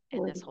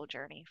in this whole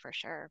journey for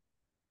sure.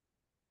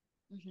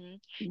 hmm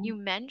Yeah. You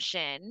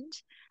mentioned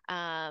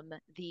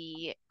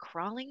the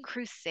crawling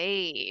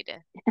crusade.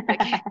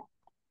 Like,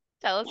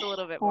 tell us a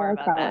little bit more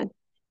about that. Crawling.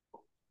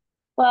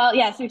 Well,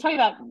 yeah, so you're talking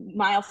about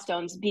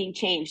milestones being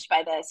changed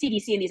by the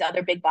CDC and these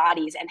other big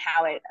bodies and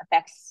how it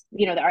affects,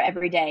 our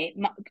everyday.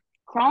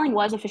 Crawling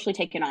was officially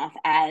taken off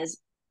as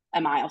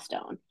a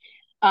milestone.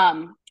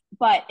 Um,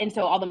 and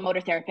so all the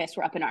motor therapists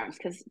were up in arms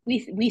because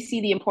we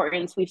see the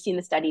importance, we've seen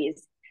the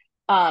studies.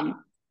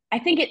 I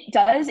think it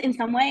does in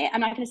some way. I'm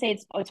not going to say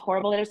it's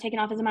horrible that it was taken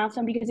off as a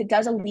milestone because it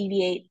does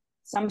alleviate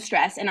some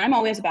stress. And I'm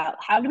always about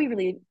how do we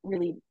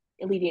really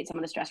alleviate some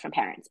of the stress from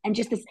parents and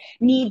just this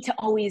need to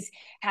always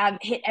have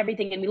hit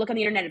everything. And we look on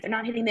the internet, if they're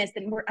not hitting this,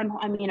 then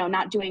I'm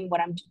not doing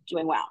what I'm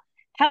doing well.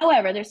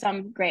 However, there's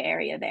some gray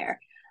area there.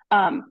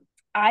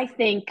 I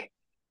think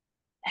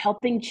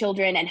helping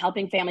children and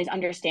helping families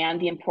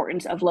understand the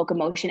importance of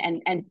locomotion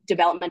and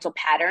developmental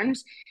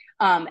patterns.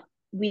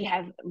 We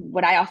have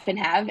what I often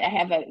have. I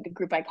have a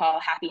group I call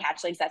Happy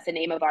Hatchlings. That's the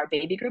name of our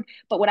baby group.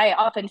 But what I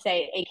often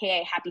say,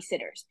 AKA happy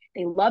sitters,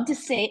 they love to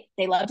sit,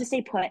 they love to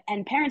stay put,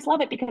 and parents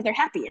love it because they're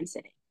happy in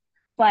sitting.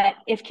 But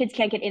if kids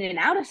can't get in and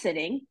out of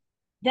sitting,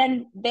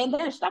 then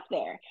they're stuck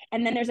there.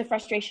 And then there's a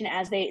frustration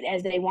as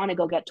they want to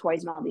go get toys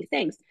and all these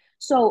things.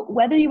 So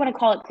whether you want to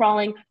call it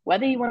crawling,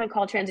 whether you want to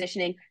call it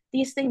transitioning,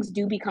 these things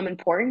do become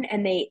important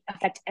and they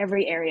affect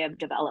every area of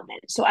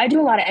development. So I do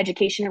a lot of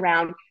education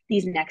around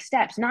these next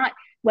steps, not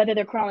whether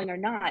they're crawling or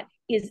not,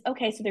 is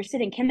okay, so they're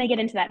sitting. Can they get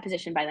into that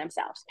position by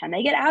themselves? Can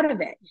they get out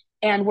of it?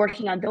 And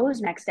working on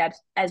those next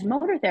steps as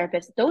motor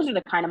therapists, those are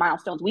the kind of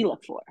milestones we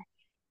look for.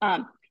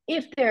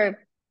 If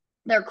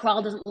their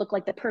crawl doesn't look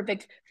like the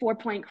perfect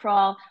 4-point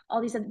crawl,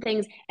 all these other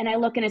things. And I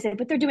look and I say,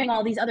 but they're doing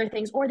all these other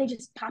things, or they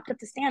just popped up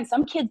to stand.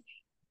 Some kids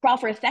crawl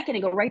for a second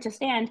and go right to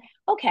stand.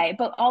 Okay,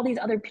 but all these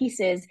other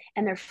pieces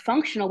and their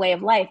functional way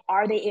of life,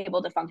 are they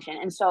able to function?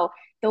 And so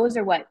those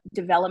are what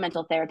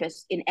developmental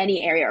therapists in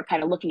any area are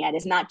kind of looking at,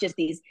 is not just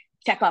these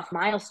check off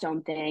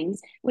milestone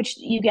things, which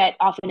you get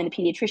often in the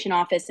pediatrician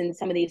office and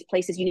some of these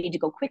places you need to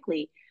go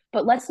quickly.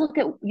 But let's look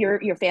at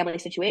your family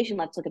situation.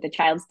 Let's look at the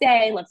child's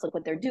day. Let's look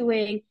what they're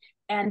doing,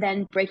 and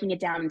then breaking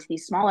it down into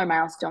these smaller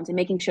milestones and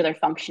making sure they're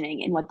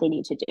functioning in what they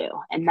need to do.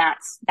 And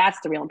that's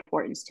the real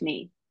importance to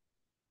me.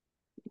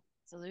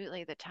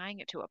 Absolutely, the tying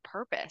it to a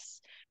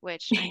purpose,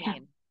 which I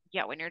mean,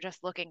 yeah, when you're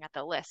just looking at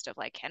the list of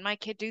like, can my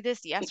kid do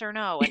this? Yes or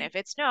no? And if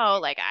it's no,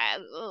 like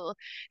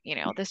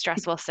the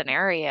stressful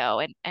scenario,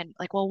 and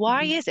like, well,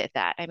 why Mm-hmm. is it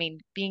that? I mean,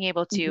 being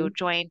able to Mm-hmm.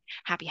 join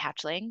Happy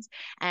Hatchlings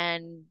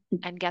and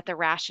get the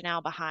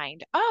rationale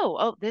behind,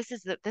 oh, this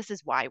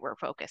is why we're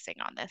focusing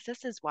on this.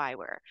 This is why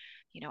we're,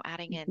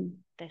 adding in Mm-hmm.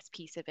 this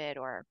piece of it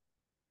or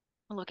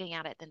looking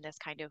at it in this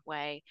kind of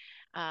way.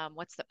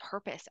 What's the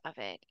purpose of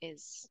it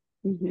is,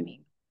 I Mm-hmm.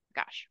 mean,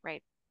 gosh,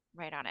 right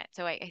on it.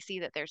 So I see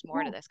that there's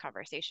more to Yeah. this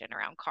conversation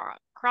around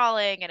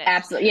crawling, and it's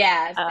Absolutely.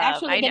 Yes.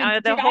 Actually I getting know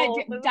to the whole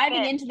diving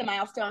movement. into the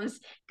milestones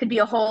could be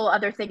a whole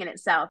other thing in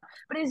itself.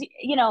 But is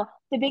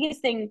the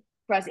biggest thing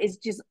for us is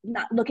just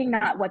not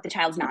what the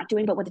child's not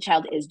doing, but what the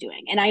child is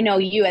doing. And I know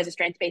you as a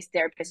strength-based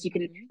therapist, you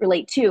can Mhm.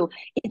 relate too.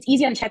 It's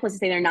easy on a checklist to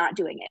say they're not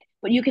doing it,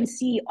 but you can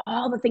see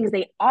all the things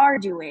they are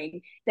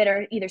doing that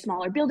are either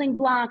smaller building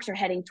blocks or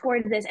heading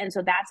towards this. And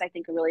so that's, I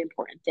think, a really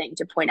important thing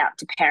to point out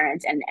to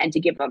parents and to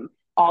give them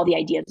all the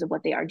ideas of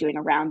what they are doing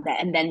around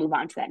that, and then move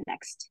on to that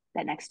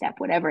next step,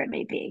 whatever it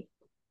may be.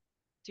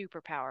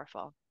 Super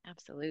powerful.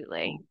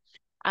 Absolutely.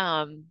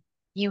 Um,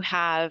 you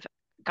have,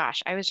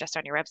 gosh, I was just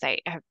on your website,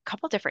 a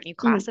couple different new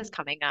classes Mm-hmm.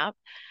 coming up.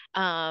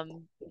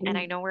 And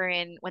I know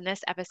when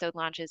this episode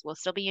launches, we'll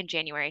still be in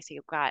January. So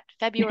you've got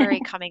February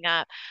coming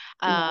up.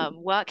 Yeah.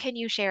 What can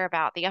you share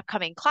about the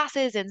upcoming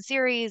classes and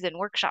series and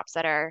workshops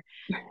that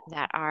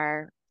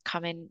are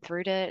coming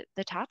through to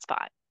the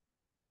TotSpot?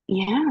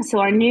 Yeah, so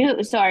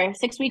our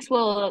 6 weeks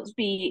will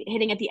be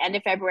hitting at the end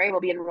of February. We'll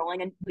be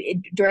enrolling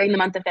during the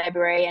month of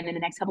February, and in the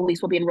next couple of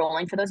weeks, we'll be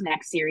enrolling for those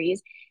next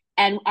series.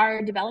 And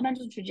our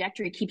developmental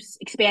trajectory keeps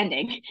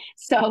expanding.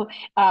 So,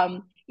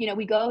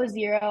 we go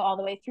 0 all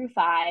the way through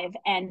 5,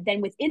 and then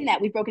within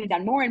that, we've broken it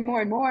down more and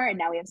more and more. And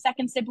now we have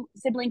second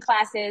sibling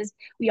classes.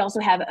 We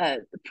also have a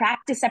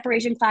practice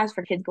separation class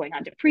for kids going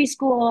on to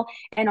preschool,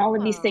 and all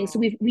of these things. So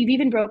Oh, we've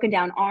even broken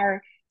down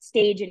our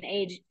stage and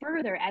age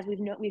further as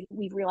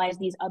we've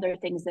realized these other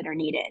things that are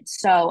needed.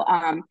 So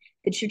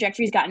the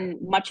trajectory's gotten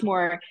much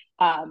more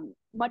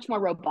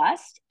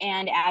robust,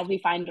 and as we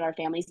find that our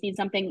families need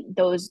something,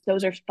 those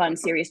are fun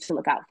series to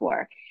look out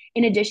for.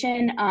 In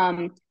addition,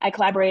 I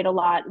collaborate a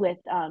lot with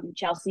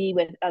Chelsea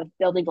with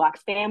Building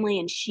Blocks Family,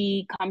 and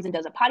she comes and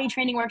does a potty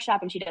training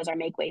workshop, and she does our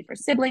Make Way for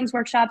Siblings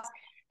workshops.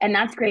 And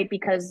that's great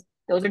because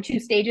those are two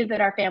stages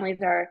that our families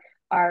are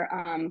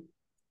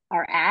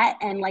at.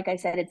 And like I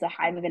said, it's a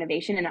hive of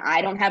innovation, and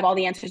I don't have all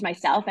the answers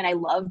myself. And I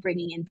love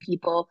bringing in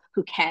people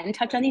who can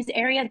touch on these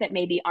areas that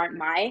maybe aren't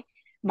my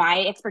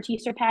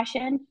expertise or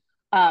passion.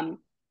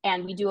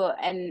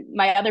 And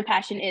my other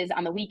passion is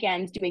on the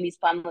weekends doing these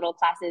fun little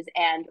classes.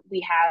 And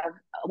we have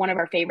one of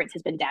our favorites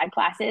has been dad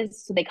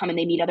classes. So they come and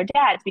they meet other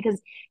dads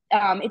because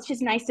it's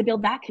just nice to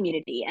build that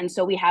community. And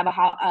so we have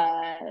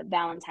a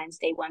Valentine's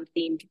Day one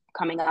themed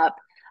coming up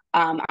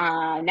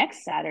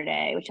next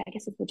Saturday, which I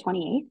guess is the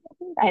 28th.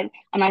 I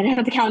don't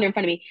have the calendar in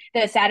front of me.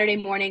 The Saturday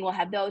morning we'll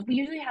have those. We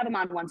usually have them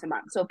on once a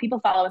month. So if people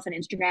follow us on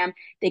Instagram,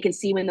 they can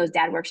see when those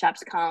dad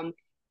workshops come.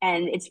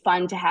 And it's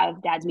fun to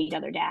have dads meet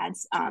other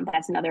dads.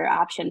 That's another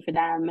option for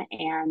them.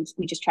 And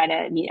we just try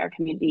to meet our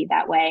community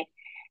that way.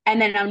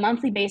 And then on a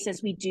monthly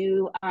basis, we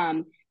do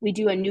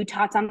a new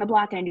tots on the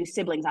block and a new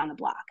siblings on the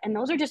block. And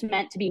those are just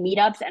meant to be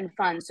meetups and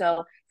fun.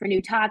 So for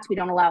new tots, we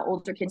don't allow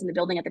older kids in the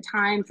building at the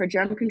time for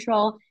germ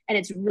control. And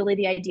it's really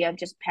the idea of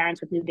just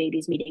parents with new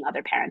babies meeting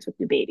other parents with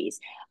new babies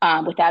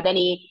without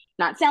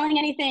not selling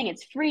anything.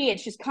 It's free.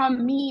 It's just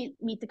come meet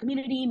the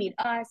community, meet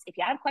us. If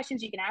you have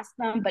questions, you can ask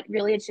them, but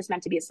really it's just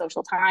meant to be a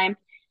social time.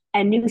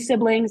 And new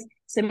siblings,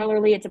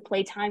 similarly, it's a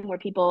playtime where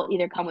people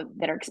either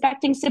that are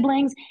expecting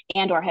siblings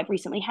and or have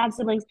recently had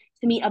siblings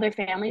to meet other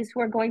families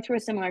who are going through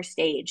a similar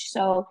stage.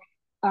 So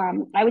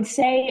I would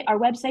say our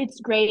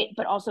website's great,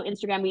 but also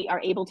Instagram, we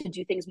are able to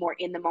do things more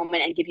in the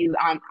moment and give you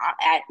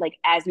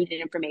as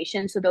needed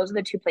information. So those are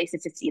the two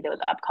places to see those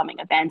upcoming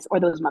events or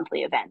those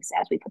monthly events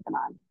as we put them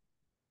on.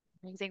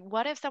 Amazing.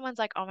 What if someone's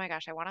like, oh my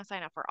gosh, I want to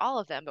sign up for all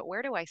of them, but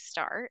where do I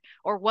start?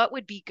 Or what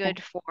would be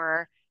good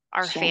for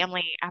our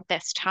family at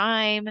this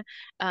time?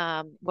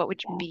 What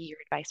would be your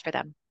advice for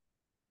them?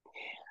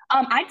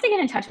 I'd say get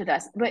in touch with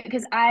us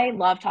because I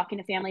love talking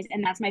to families,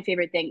 and that's my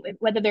favorite thing.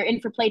 Whether they're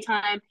in for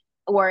playtime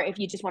or if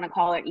you just want to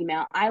call or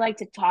email, I like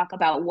to talk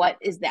about what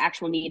is the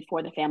actual need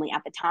for the family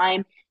at the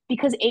time,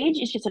 because age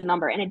is just a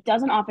number and it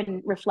doesn't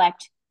often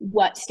reflect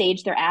what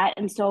stage they're at.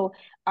 And so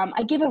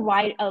I give a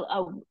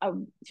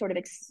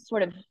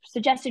sort of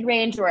suggested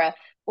range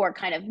or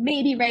kind of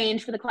maybe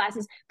range for the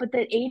classes, but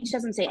the age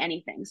doesn't say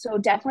anything. So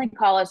definitely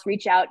call us,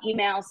 reach out,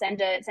 email, send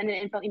an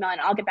info email,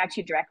 and I'll get back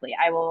to you directly.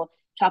 I will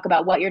talk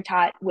about what you're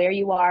taught, where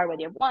you are,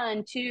 whether you have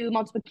one, two,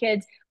 multiple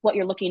kids, what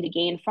you're looking to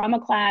gain from a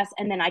class,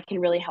 and then I can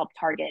really help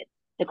target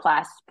the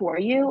class for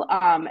you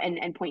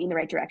and point you in the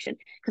right direction.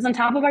 Because on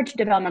top of our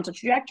developmental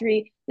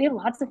trajectory, we have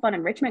lots of fun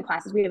enrichment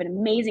classes. We have an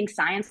amazing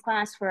science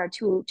class for our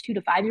 2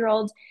 to 5 year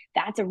olds.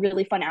 That's a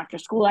really fun after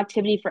school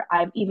activity for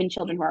even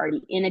children who are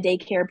already in a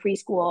daycare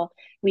preschool.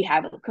 We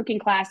have a cooking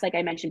class, like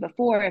I mentioned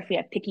before. If we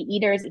have picky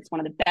eaters, it's one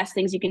of the best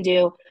things you can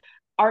do.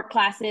 Art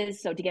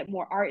classes, so to get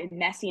more art and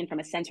messy and from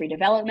a sensory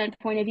development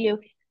point of view.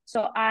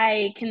 So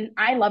I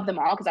love them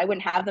all because I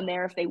wouldn't have them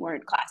there if they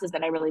weren't classes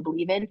that I really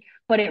believe in.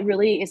 But it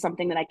really is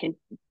something that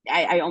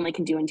I only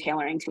can do in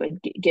tailoring to a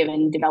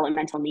given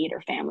developmental need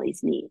or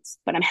family's needs.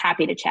 But I'm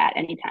happy to chat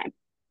anytime.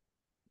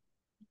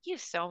 Thank you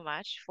so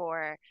much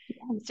for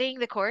staying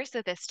the course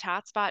of this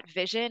TotSpot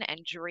vision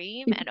and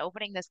dream and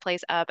opening this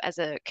place up as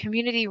a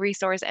community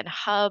resource and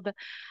hub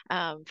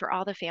for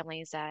all the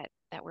families that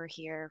we're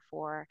here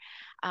for.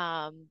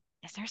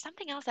 Is there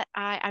something else that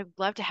I'd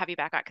love to have you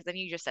back on? Because then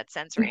you just said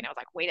sensory, and I was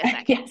like, wait a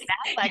second, Yes.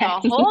 that's like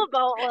a whole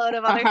boatload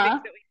of other things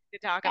that we need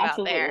to talk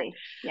about there.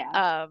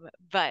 Yeah.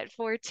 But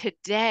for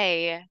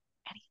today,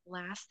 any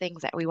last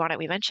things that we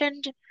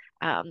mentioned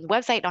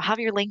website, and I'll have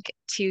your link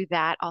to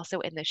that also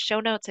in the show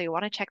notes. So you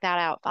want to check that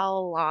out,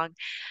 follow along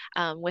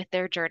with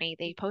their journey.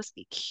 They post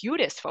the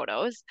cutest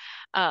photos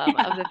of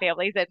the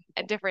families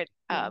and different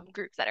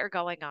groups that are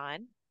going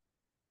on.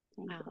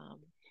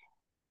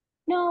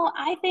 No,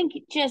 I think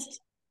this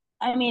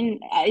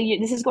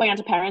is going on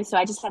to parents. So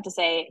I just have to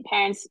say,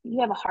 parents,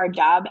 you have a hard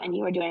job and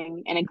you are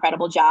doing an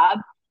incredible job.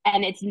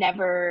 And it's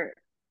never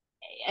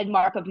a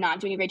mark of not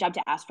doing a great job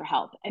to ask for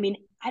help. I mean,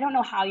 I don't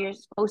know how you're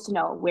supposed to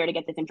know where to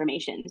get this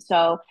information.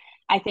 So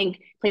I think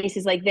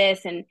places like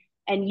this and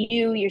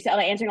you yourself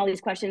answering all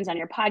these questions on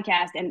your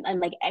podcast and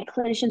like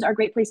clinicians are a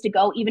great place to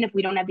go, even if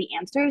we don't have the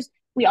answers.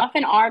 We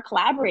often are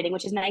collaborating,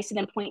 which is nice to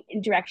then point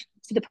in direction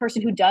to the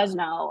person who does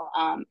know.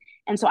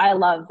 And so I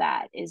love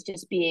that, is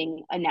just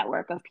being a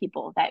network of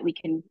people that we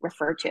can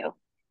refer to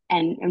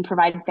and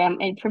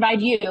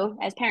provide you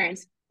as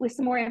parents with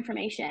some more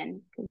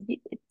information.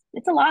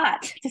 It's a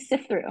lot to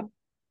sift through.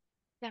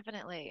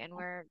 Definitely. And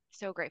we're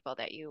so grateful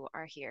that you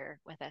are here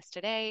with us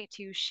today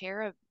to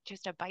share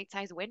just a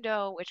bite-sized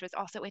window, which was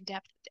also in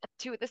depth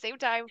too at the same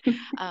time,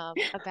 about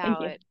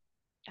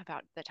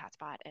the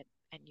TotSpot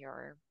and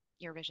your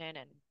vision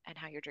and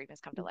how your dream has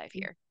come to life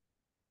here.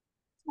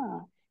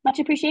 Oh, much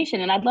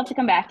appreciation. And I'd love to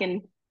come back,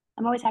 and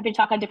I'm always happy to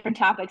talk on different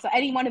topics. So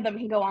any one of them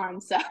can go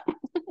on. So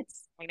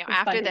I know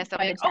after this, I'll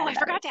be like, oh, I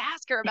forgot to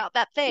ask her about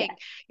that thing.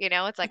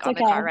 Yeah. It's like It's on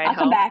the car ride I'll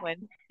come home back.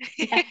 when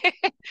Yeah,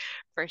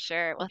 for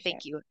sure. Well, for sure.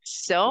 thank you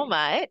so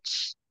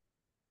much.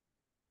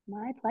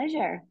 My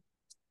pleasure.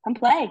 Come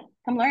play.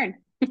 Come learn.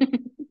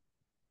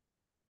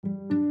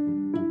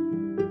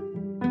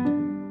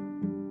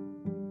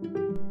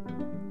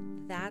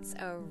 That's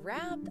a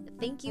wrap.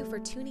 Thank you for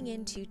tuning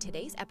in to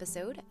today's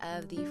episode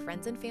of the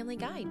Friends and Family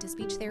Guide to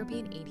Speech Therapy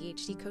and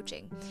ADHD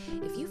Coaching.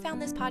 If you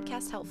found this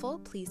podcast helpful,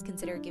 please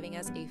consider giving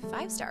us a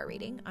 5-star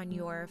rating on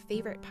your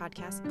favorite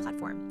podcast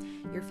platform.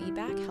 Your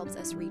feedback helps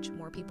us reach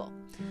more people.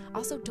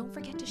 Also, don't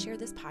forget to share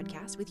this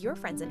podcast with your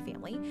friends and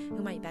family who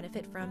might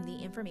benefit from the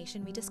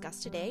information we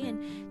discussed today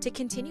and to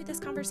continue this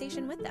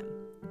conversation with them.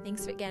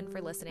 Thanks again for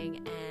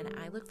listening, and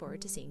I look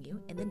forward to seeing you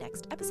in the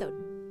next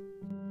episode.